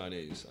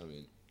 Chinese, I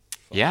mean.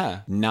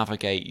 Yeah.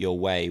 Navigate your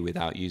way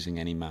without using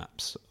any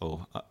maps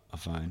or a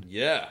phone.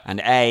 Yeah.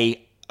 And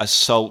A,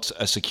 assault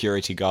a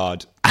security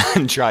guard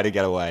and try to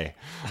get away.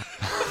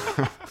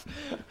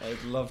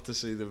 I'd love to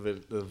see the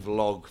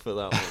vlog for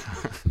that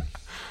one.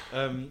 I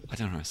don't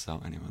know how to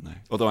assault anyone though.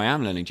 Although I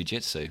am learning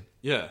jiu-jitsu,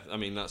 Yeah, I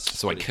mean that's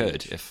so I pretty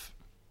could huge. if.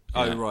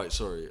 Oh yeah. right,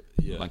 sorry.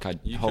 Yeah, Like I'd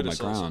You hold could my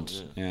assault ground.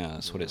 someone, Yeah,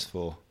 that's what it's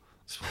for.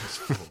 That's what it's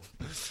for.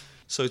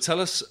 So tell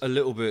us a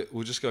little bit.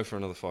 We'll just go for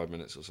another 5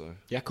 minutes or so.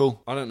 Yeah,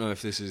 cool. I don't know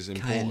if this is Kyle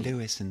important.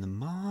 Lewis in the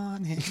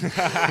morning.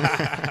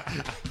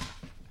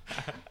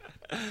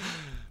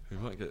 We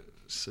might get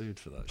sued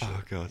for that shit.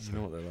 Oh, God, You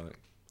know what they're like.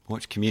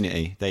 Watch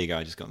Community. There you go.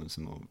 I just got them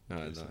some more. Oh,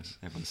 nice.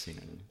 Everyone's seen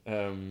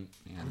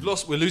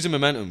it. We're losing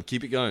momentum.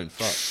 Keep it going.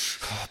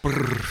 Fuck.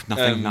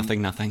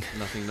 Nothing. Nothing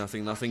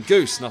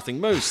goose, nothing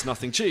moose,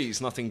 nothing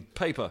cheese, nothing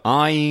paper.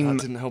 That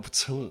didn't help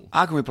at all.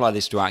 How can we apply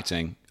this to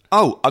acting?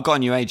 Oh, I got a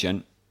new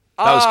agent.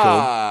 That was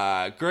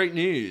cool. Great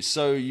news.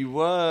 So you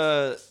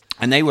were...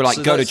 And they were like,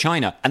 So go to that's-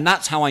 China. And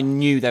that's how I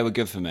knew they were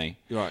good for me.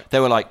 Right. They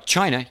were like,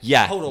 China?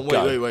 Yeah. Hold on,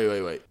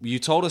 go. wait. You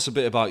told us a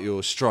bit about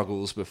your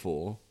struggles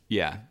before.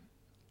 Yeah.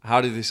 How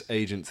did this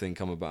agent thing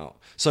come about?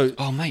 So,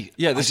 Oh, mate.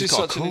 yeah, I this just is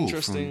got a such an call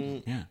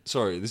interesting. from- yeah.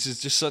 Sorry, this is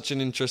just such an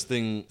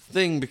interesting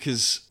thing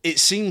because it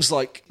seems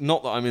like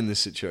not that I'm in this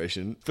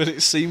situation, but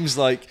it seems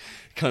like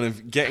kind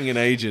of getting an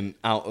agent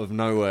out of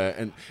nowhere,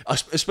 and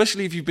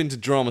especially if you've been to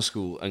drama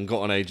school and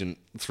got an agent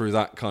through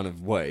that kind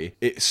of way,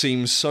 it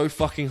seems so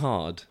fucking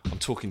hard. I'm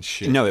talking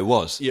shit. No, it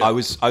was. Yeah. I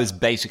was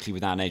basically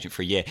without an agent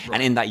for a year,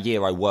 and in that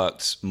year I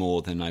worked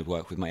more than I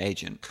worked with my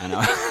agent, and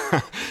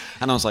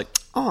and I was like,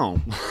 oh,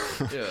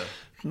 Yeah.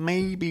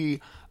 maybe.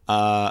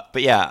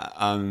 But yeah,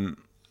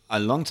 a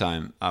long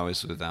time I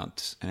was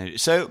without an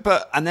agent. So,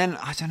 and then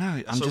I don't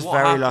know. I'm So just what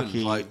very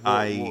happened? lucky. Like,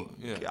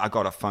 yeah. I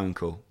got a phone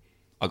call.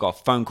 I got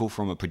a phone call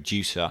from a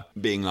producer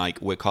being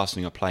like, "We're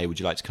casting a play. Would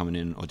you like to come in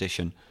and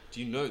audition?"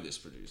 Do you know this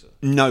producer?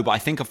 No, but I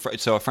think a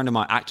friend of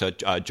mine, actor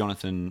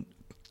Jonathan.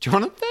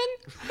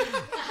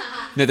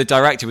 No, the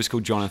director was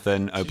called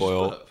Jonathan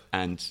O'Boyle, burp?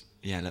 and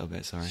yeah, a little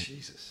bit. Sorry,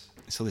 Jesus.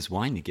 it's all this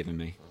wine you're giving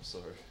me. I'm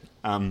sorry.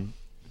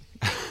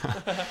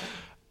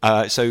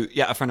 So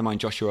yeah, a friend of mine,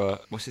 Joshua,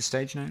 what's his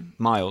stage name?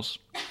 Miles,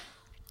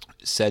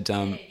 said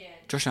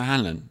Joshua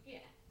Hanlon. Yeah.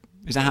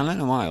 Is that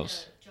Hanlon or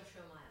Miles?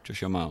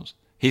 Joshua Miles.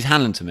 He's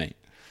Hanlon to me.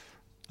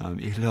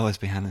 He'll always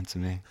be Hanlon to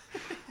me.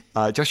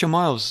 Joshua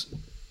Miles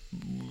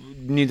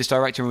knew this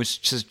director and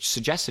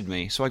suggested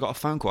me, so I got a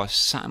phone call. I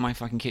sat in my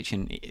fucking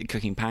kitchen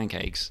cooking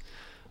pancakes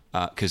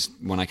because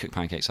when I cook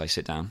pancakes, I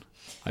sit down.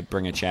 I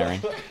bring a chair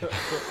in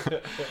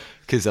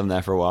because I'm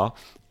there for a while.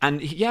 And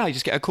I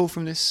just get a call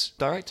from this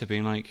director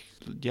being like,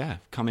 yeah,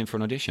 come in for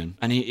an audition.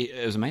 And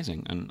it was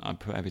amazing. And I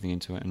put everything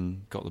into it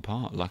and got the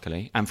part,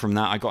 luckily. And from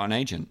that, I got an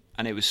agent.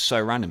 And it was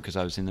so random because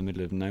I was in the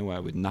middle of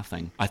nowhere with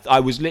nothing. I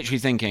was literally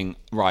thinking,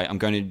 right, I'm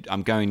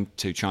going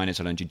to China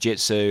to learn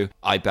jiu-jitsu.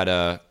 I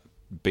better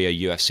be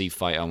a UFC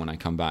fighter when I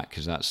come back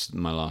because that's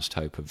my last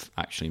hope of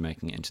actually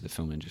making it into the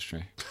film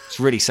industry.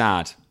 It's really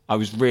sad. I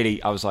was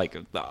like,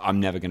 I'm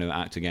never going to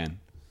act again.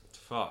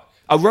 Fuck.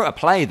 I wrote a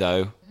play,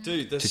 though.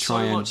 Dude, there's to so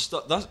try and... much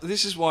stuff.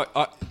 This is why.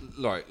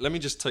 Right, let me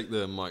just take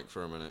the mic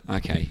for a minute.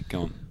 Okay,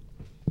 go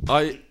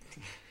on.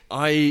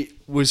 I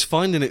was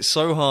finding it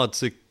so hard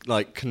to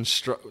like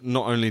construct.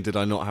 Not only did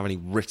I not have any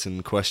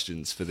written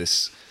questions for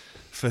this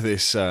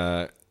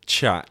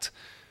chat,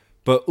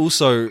 but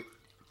also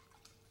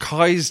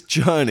Kai's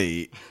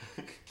journey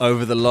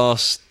over the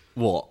last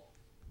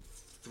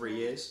 3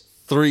 years.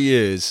 3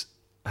 years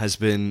has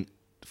been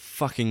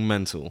fucking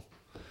mental.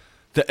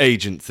 The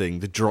agent thing,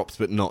 the dropped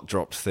but not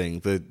dropped thing,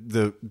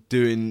 the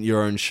doing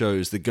your own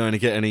shows, the going to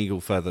get an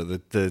eagle feather,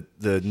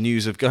 the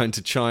news of going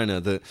to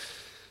China,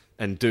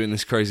 and doing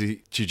this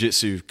crazy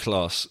jiu-jitsu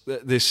class,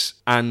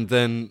 and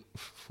then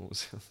what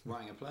was it?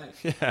 Writing a play.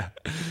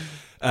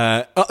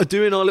 Yeah,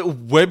 doing our little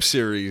web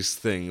series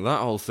thing, that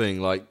whole thing.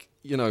 Like,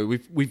 you know,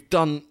 we've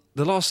done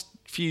the last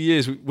few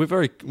years. We're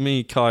very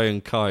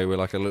Kai, we're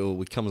like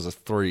we come as a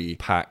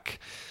 3-pack,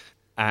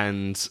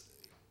 and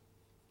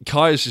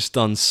Kai has just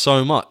done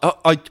so much.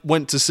 I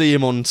went to see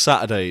him on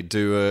Saturday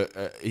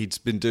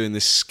he'd been doing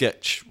this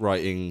sketch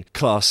writing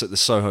class at the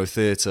Soho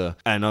Theatre,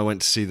 and I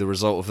went to see the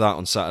result of that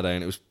on Saturday,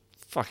 and it was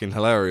fucking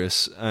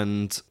hilarious.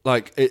 And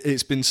like,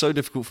 it's been so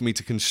difficult for me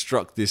to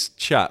construct this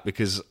chat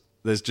because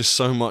there's just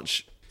so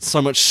much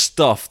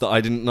stuff that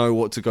I didn't know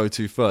what to go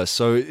to first.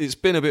 So it's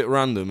been a bit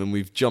random and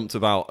we've jumped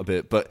about a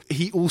bit, but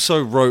he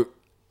also wrote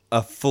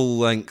a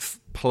full-length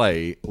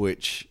play,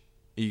 which...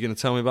 Are you going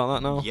to tell me about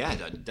that now? Yeah,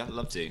 I'd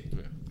love to.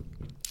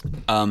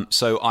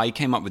 So I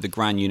came up with the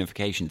grand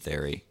unification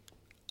theory,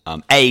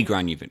 a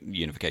grand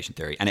unification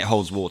theory, and it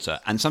holds water.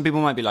 And some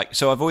people might be like,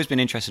 so I've always been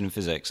interested in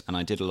physics, and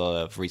I did a lot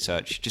of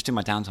research just in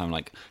my downtime,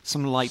 like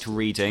some light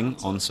reading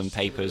on some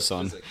papers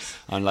on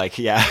like,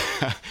 yeah,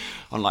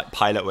 on like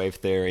pilot wave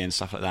theory and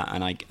stuff like that.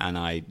 And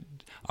I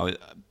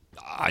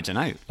don't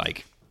know,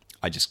 like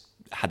I just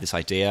had this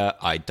idea.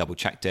 I double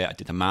checked it. I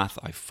did the math.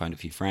 I phoned a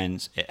few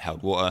friends. It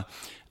held water.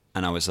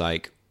 And I was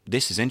like,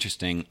 this is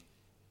interesting.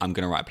 I'm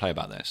going to write a play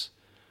about this.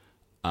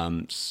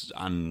 And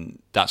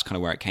that's kind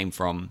of where it came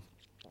from.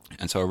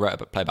 And so I wrote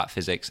a play about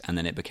physics, and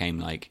then it became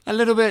like a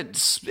little bit,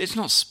 it's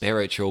not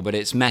spiritual, but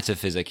it's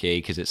metaphysical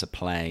because it's a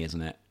play,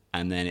 isn't it?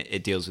 And then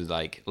it deals with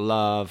like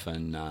love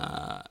and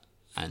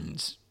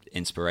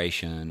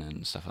inspiration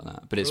and stuff like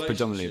that. But it's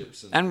predominantly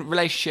Relationships and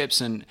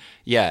relationships and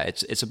yeah,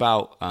 it's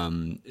about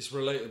it's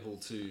relatable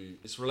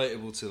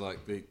to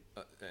like the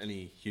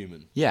any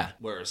human. yeah.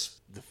 Whereas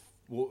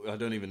I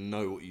don't even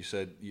know what you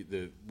said.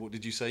 What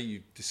did you say?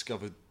 You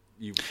discovered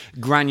you.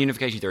 Grand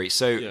unification theory.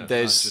 So Yeah,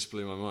 there's that just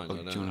blew my mind.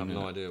 I have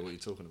no idea what you're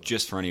talking about.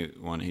 just for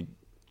anyone who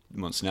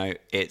wants to know,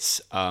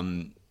 it's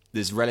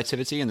there's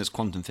relativity and there's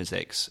quantum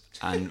physics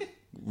and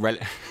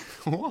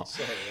what?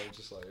 Sorry, I'm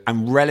just like.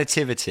 And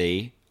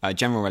relativity,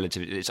 general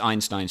relativity, it's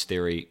Einstein's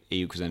theory,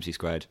 E equals mc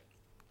squared,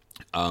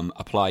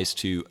 applies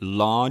to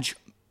large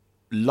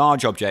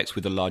objects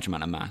with a large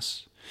amount of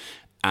mass,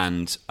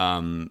 and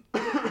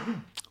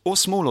or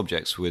small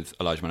objects with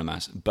a large amount of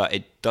mass, but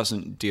it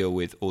doesn't deal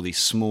with all these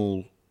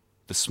small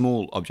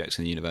objects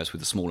in the universe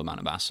with a small amount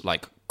of mass,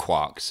 like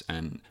quarks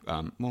and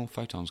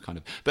photons, kind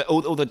of, but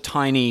all the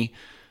tiny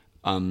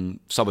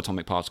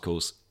subatomic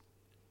particles.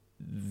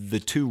 The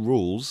two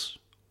rules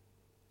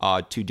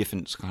are two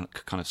different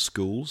kind of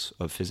schools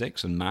of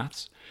physics and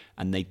maths,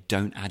 and they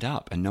don't add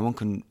up. And no one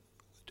can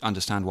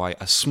understand why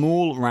a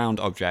small round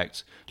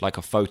object like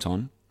a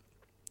photon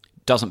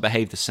doesn't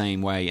behave the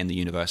same way in the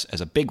universe as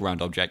a big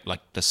round object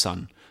like the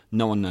sun.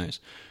 No one knows.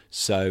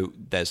 So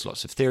there's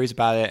lots of theories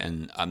about it,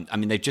 and I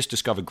mean they've just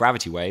discovered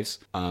gravity waves,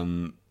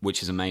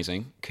 which is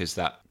amazing because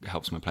that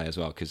helps my play as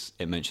well because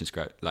it mentions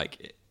part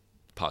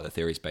of the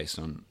theory is based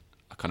on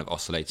a kind of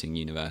oscillating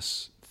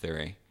universe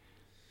theory.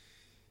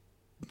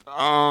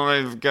 Oh,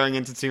 I'm going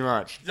into too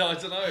much. No, I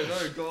don't know.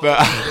 No,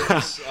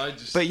 God.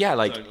 But yeah,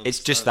 like it's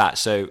just that.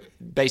 So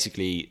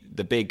basically,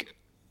 the big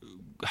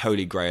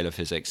holy grail of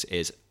physics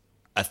is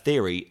a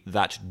theory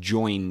that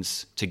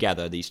joins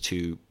together these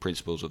two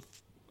principles of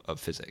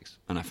physics,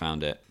 and I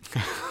found it.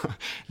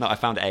 No, I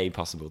found a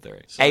possible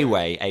theory, a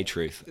way, a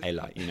truth, a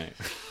light.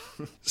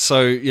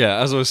 So yeah,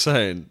 as I was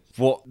saying,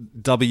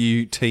 what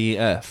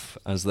WTF,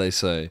 as they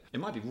say. It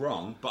might be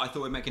wrong, but I thought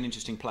it'd make an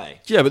interesting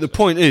play. Yeah, but the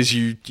point is,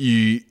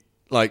 you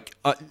like,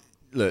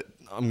 look,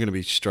 I'm going to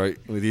be straight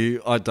with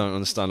you. I don't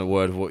understand a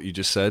word of what you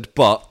just said,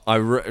 but I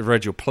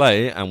read your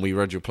play, and we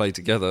read your play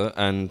together,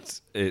 and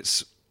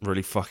it's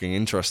really fucking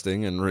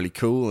interesting and really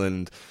cool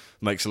and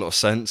makes a lot of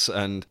sense.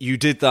 And you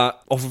did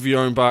that off of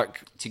your own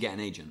back. To get an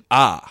agent.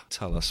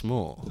 Tell us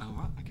more. Oh,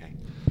 right, okay.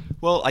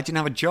 Well, I didn't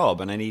have a job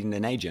and I needed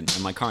an agent,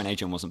 and my current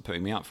agent wasn't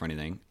putting me up for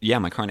anything. Yeah,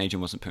 my current agent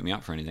wasn't putting me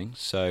up for anything.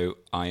 So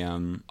I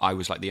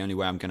was like, the only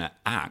way I'm going to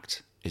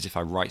act is if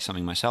I write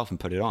something myself and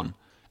put it on.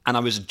 And I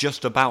was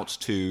just about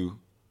to,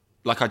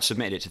 like, I'd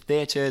submitted it to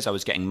theatres. I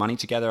was getting money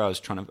together. I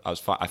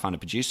found a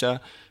producer.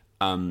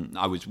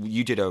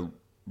 You did a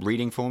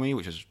reading for me,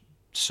 which was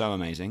so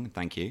amazing.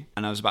 Thank you.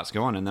 And I was about to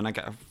go on, and then I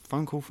get a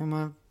phone call from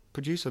a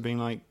producer being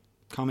like,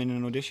 come in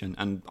and audition,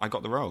 and I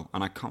got the role,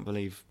 and I can't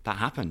believe that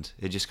happened.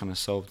 It just kind of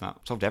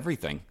solved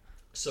everything.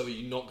 So are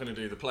you not going to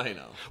do the play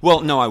now?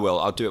 Well, no, I will.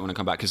 I'll do it when I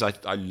come back because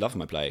I love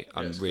my play.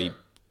 I'm really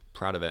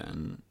proud of it,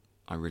 and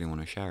I really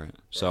want to share it.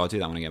 So I'll do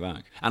that when I get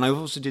back. And I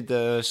also did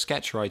the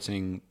sketch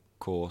writing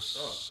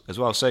course as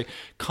well. So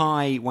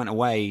Kai went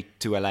away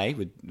to LA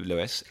with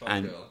Lewis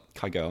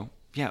Kai Girl.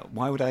 Yeah,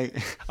 why would I?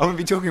 I wouldn't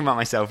be talking about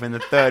myself in the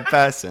third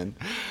person.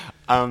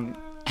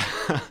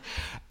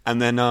 And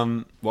then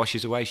while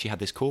she's away, she had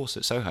this course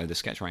at Soho, the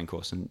sketch writing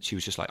course, and she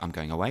was just like, I'm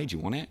going away, do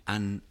you want it?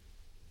 And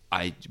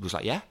I was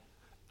like, yeah.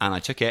 And I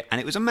took it, and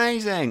it was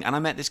amazing. And I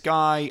met this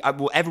guy.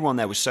 Everyone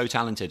there was so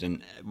talented,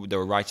 and they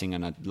were writing,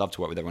 and I'd love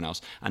to work with everyone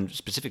else. And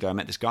specifically, I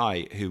met this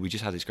guy who we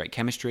just had this great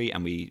chemistry,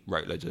 and we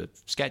wrote loads of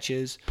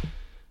sketches.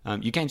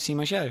 You came to see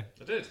my show?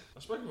 I did. I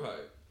spoke about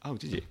it. Oh,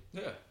 did you?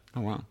 Yeah.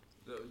 Oh, wow.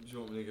 Do you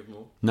want me to give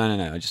more?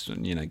 No. I just,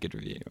 good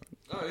review.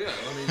 Oh, yeah.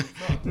 I mean,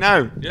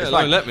 no. Yeah,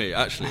 no, let me,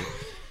 actually.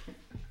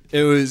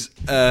 It was,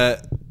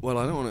 well,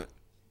 I don't want to,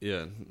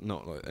 yeah,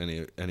 not like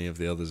any of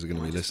the others are going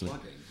to be listening.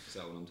 Is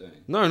that what I'm doing?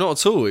 No, not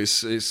at all.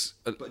 It's.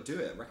 But do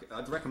it.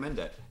 I'd recommend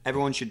it.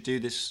 Everyone should do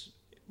this.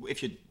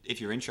 If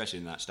you're interested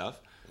in that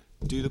stuff,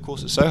 do the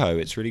course at Soho.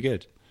 It's really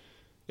good.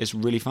 It's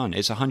really fun.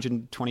 It's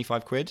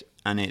 125 quid,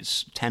 and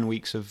it's 10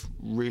 weeks of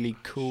really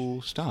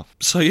cool stuff.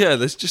 So yeah,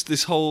 there's just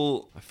this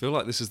whole, I feel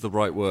like this is the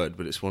right word,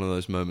 but it's one of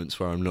those moments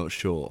where I'm not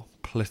sure.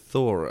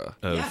 Plethora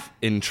of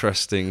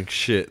interesting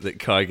shit that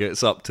Kai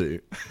gets up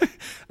to.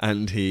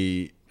 And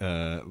he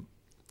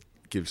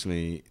gives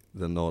me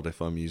the nod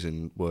if I'm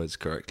using words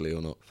correctly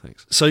or not.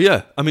 Thanks. So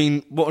yeah, I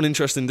mean, what an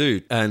interesting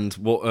dude, and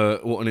what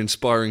an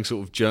inspiring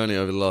sort of journey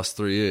over the last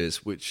 3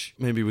 years, which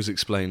maybe was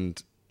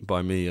explained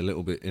by me in a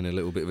little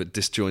bit of a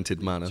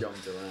disjointed manner.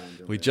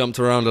 We jumped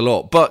around a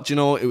lot, but you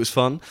know what? It was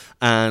fun,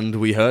 and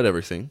we heard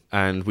everything,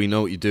 and we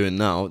know what you're doing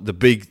now. The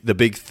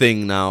big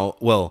thing now,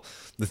 well,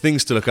 the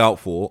things to look out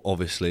for,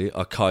 obviously,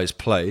 are Kai's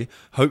play.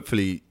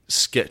 Hopefully,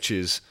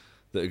 sketches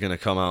that are going to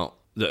come out.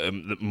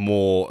 That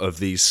more of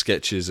these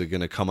sketches are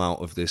going to come out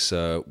of this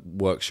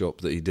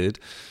workshop that he did.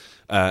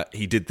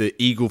 He did the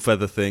eagle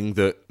feather thing.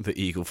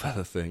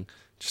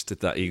 Just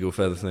did that eagle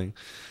feather thing.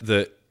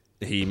 That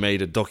he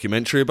made a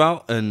documentary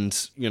about, and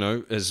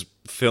has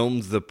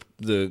filmed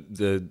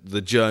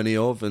the journey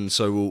of, and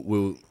so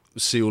we'll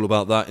see all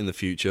about that in the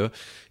future.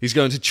 He's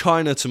going to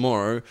China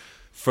tomorrow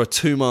for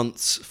 2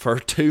 months. For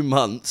 2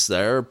 months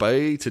there,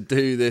 babe, to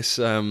do this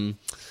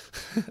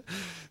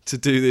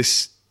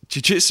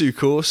jiu-jitsu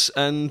course,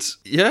 and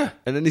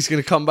then he's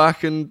going to come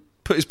back and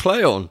put his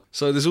play on.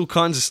 So there's all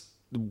kinds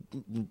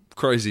of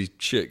crazy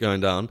shit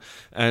going down,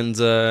 and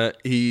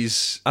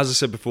he's, as I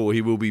said before,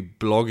 he will be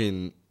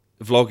vlogging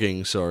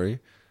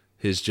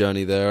his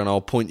journey there, and I'll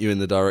point you in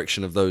the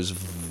direction of those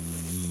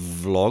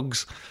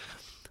vlogs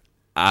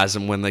as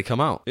and when they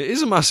come out. It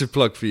is a massive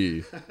plug for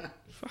you.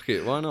 Fuck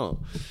it, why not?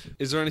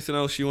 Is there anything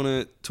else you want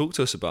to talk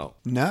to us about?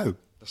 No.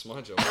 That's my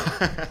job.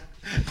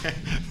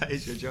 That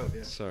is your job,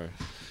 yeah. Sorry.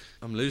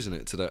 I'm losing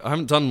it today. I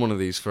haven't done one of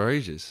these for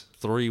ages.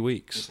 3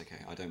 weeks. It's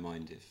okay. I don't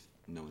mind if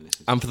no one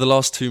listens. And for the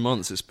last 2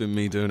 months, it's been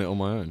me doing it on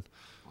my own.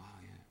 Wow,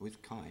 yeah.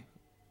 With Kai.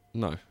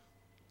 No.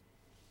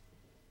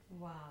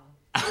 Wow.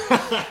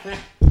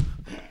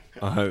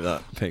 I hope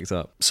that picked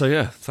up. So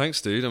yeah,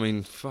 thanks, dude. I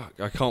mean, fuck,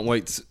 I can't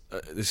wait.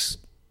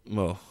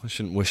 Well, I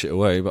shouldn't wish it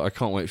away, but I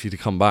can't wait for you to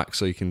come back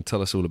so you can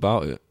tell us all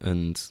about it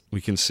and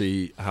we can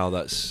see how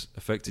that's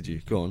affected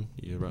you. Go on,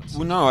 you're right.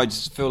 Well, no, I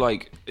just feel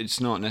like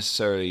it's not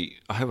necessarily.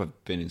 I hope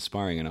I've been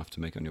inspiring enough to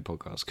make it on your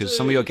podcast, because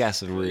some of your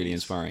guests are really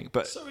inspiring.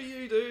 But so are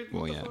you, dude.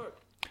 Well, yeah.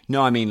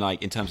 No, I mean,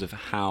 like, in terms of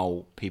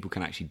how people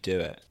can actually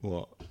do it.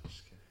 What?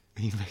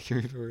 Are you making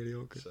me feel really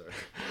awkward? Sorry.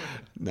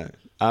 No.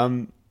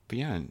 But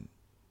yeah,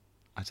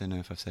 I don't know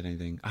if I've said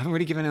anything. I haven't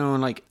really given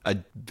anyone like a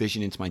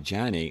vision into my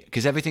journey,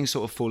 because everything's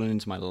sort of fallen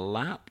into my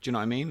lap. Do you know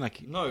what I mean?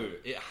 Like, no,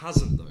 it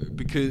hasn't though,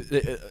 because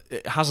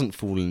it hasn't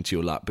fallen into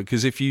your lap.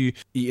 Because if you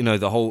know,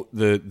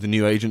 the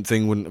new agent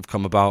thing wouldn't have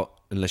come about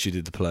unless you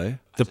did the play.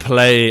 The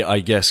play,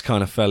 I guess,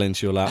 kind of fell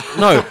into your lap.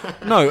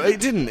 No, it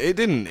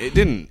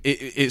didn't.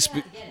 It's.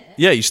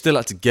 Yeah, you still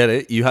had to get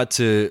it. You had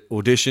to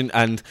audition,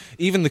 and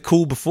even the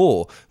call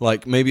before,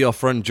 like maybe our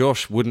friend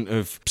Josh wouldn't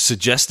have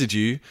suggested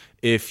you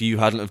if you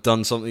hadn't have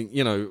done something,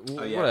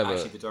 whatever.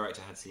 Actually, the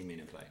director had seen me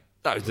in a play.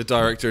 No, the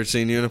director had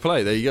seen you in a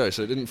play. There you go.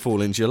 So it didn't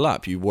fall into your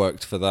lap. You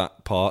worked for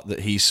that part that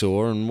he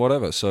saw and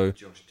whatever. So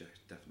Josh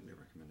definitely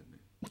recommended me.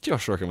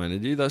 Josh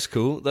recommended you. That's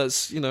cool.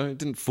 That's, it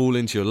didn't fall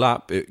into your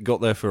lap. It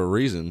got there for a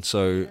reason. So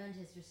Earned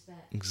his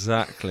respect.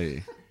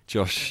 Exactly.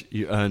 Josh,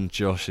 you earned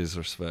Josh's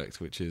respect,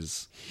 which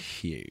is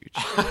huge.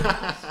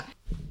 I'm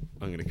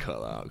going to cut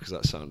that out because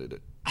that sounded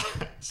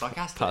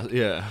sarcastic.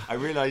 yeah. I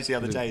realised the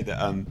other day that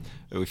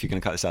if you're going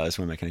to cut this out, this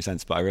won't make any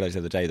sense. But I realised the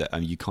other day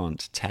that you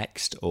can't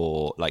text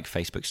or like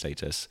Facebook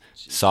status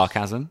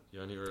sarcasm.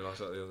 You only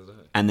realised that the other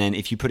day. And then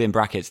if you put in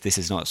brackets, "This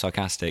is not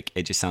sarcastic,"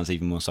 it just sounds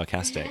even more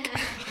sarcastic.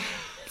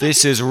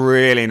 This is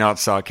really not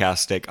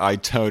sarcastic. I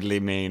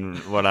totally mean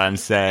what I'm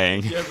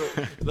saying. Yeah,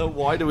 but then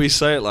why do we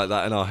say it like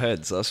that in our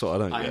heads? That's what I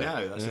don't get. I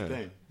know, that's the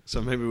thing.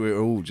 So maybe we're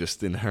all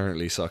just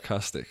inherently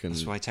sarcastic. And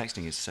that's why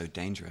texting is so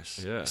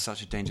dangerous. Yeah. It's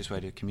such a dangerous way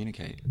to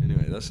communicate.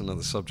 Anyway, that's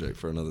another subject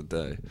for another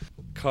day.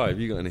 Kai, have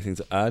you got anything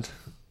to add?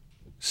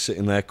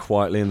 Sitting there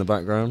quietly in the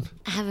background.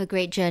 Have a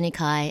great journey,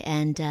 Kai,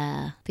 and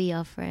be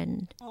our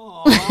friend.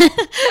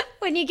 Aww.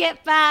 When you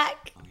get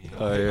back.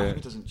 Oh, yeah. I hope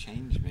it doesn't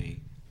change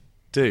me.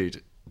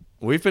 Dude,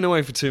 we've been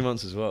away for 2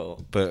 months as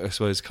well, but I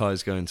suppose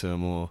Kai's going to a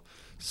more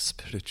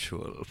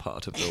spiritual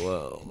part of the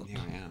world. Yeah,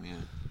 I am, yeah.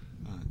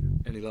 Right.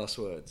 Any last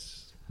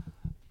words?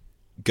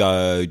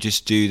 Go,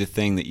 just do the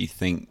thing that you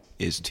think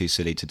is too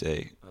silly to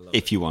do.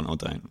 If you want or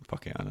don't.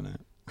 Fuck it, I don't know.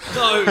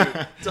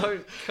 No,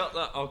 don't cut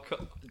that. I'll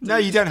cut. No,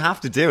 you don't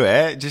have to do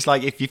it. Just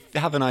like if you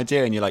have an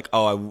idea and you're like,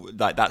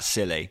 that's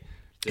silly.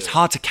 It's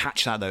hard to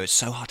catch that though. It's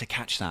so hard to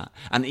catch that.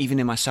 And even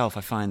in myself,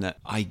 I find that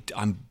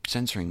I'm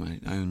censoring my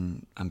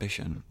own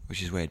ambition,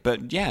 which is weird.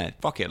 But yeah,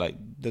 fuck it. Like,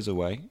 there's a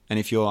way. And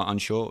if you're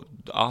unsure,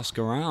 ask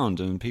around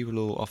and people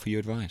will offer you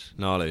advice.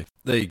 Gnarly.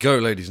 There you go,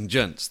 ladies and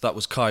gents. That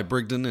was Kai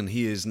Brigden, and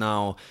he is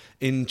now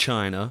in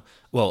China.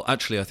 Well,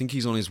 actually, I think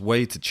he's on his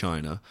way to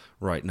China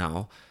right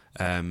now.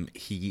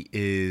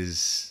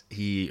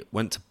 He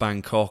went to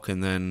Bangkok,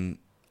 and then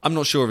I'm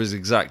not sure of his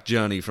exact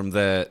journey from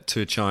there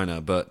to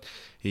China, but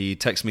he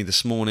texted me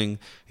this morning.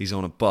 He's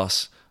on a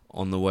bus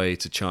on the way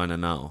to China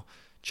now.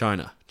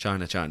 China.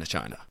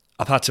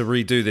 I've had to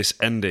redo this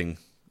ending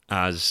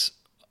as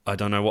I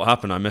don't know what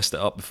happened. I messed it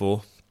up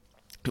before.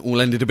 It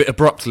all ended a bit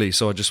abruptly,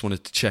 so I just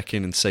wanted to check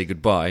in and say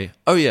goodbye.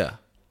 Oh yeah,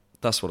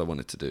 that's what I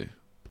wanted to do.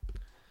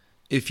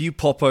 If you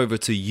pop over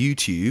to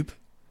YouTube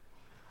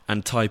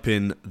and type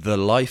in The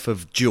Life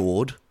of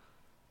Jord,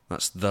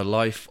 that's The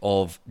Life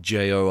of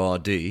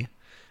Jord,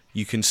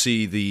 you can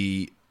see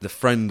the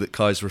friend that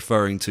Kai's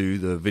referring to,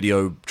 the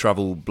video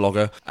travel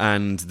blogger,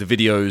 and the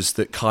videos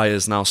that Kai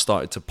has now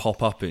started to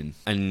pop up in.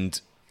 And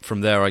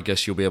from there, I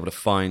guess you'll be able to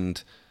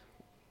find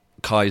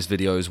Kai's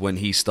videos when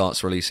he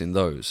starts releasing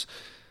those.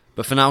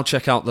 But for now,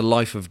 check out The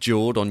Life of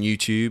Jord on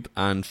YouTube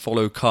and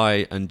follow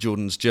Kai and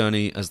Jordan's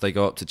journey as they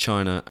go up to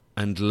China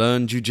and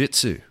learn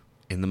jiu-jitsu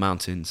in the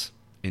mountains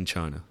in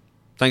China.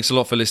 Thanks a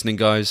lot for listening,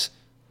 guys.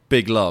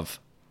 Big love.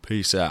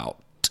 Peace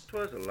out.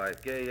 'Twas a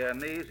life gay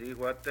and easy,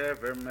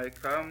 whatever may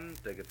come.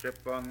 Take a trip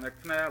on the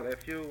canal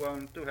if you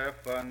want to have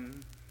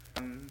fun.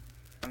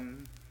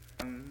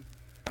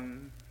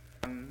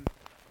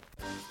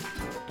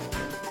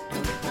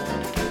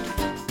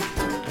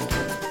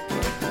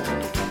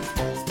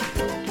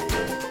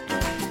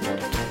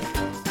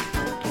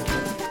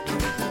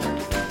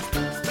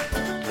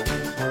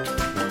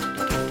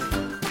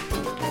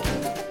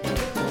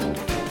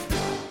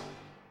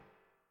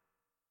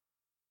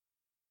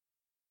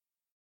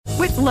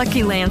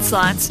 Lucky Land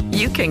Slots,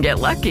 you can get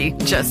lucky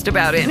just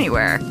about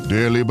anywhere.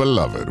 Dearly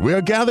beloved, we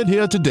are gathered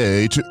here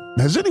today to...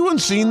 Has anyone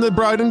seen the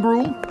bride and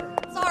groom?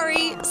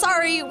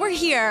 Sorry, we're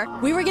here.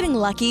 We were getting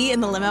lucky in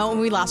the limo and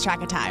we lost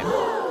track of time.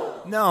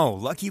 No,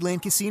 Lucky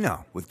Land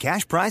Casino, with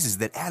cash prizes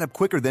that add up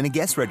quicker than a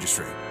guest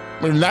registry.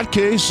 In that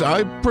case,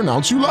 I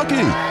pronounce you lucky.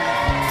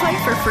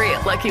 Play for free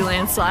at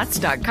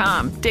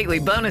LuckyLandSlots.com. Daily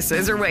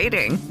bonuses are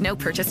waiting. No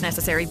purchase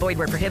necessary. Void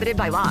where prohibited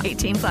by law.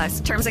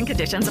 18+. Terms and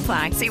conditions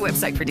apply. See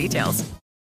website for details.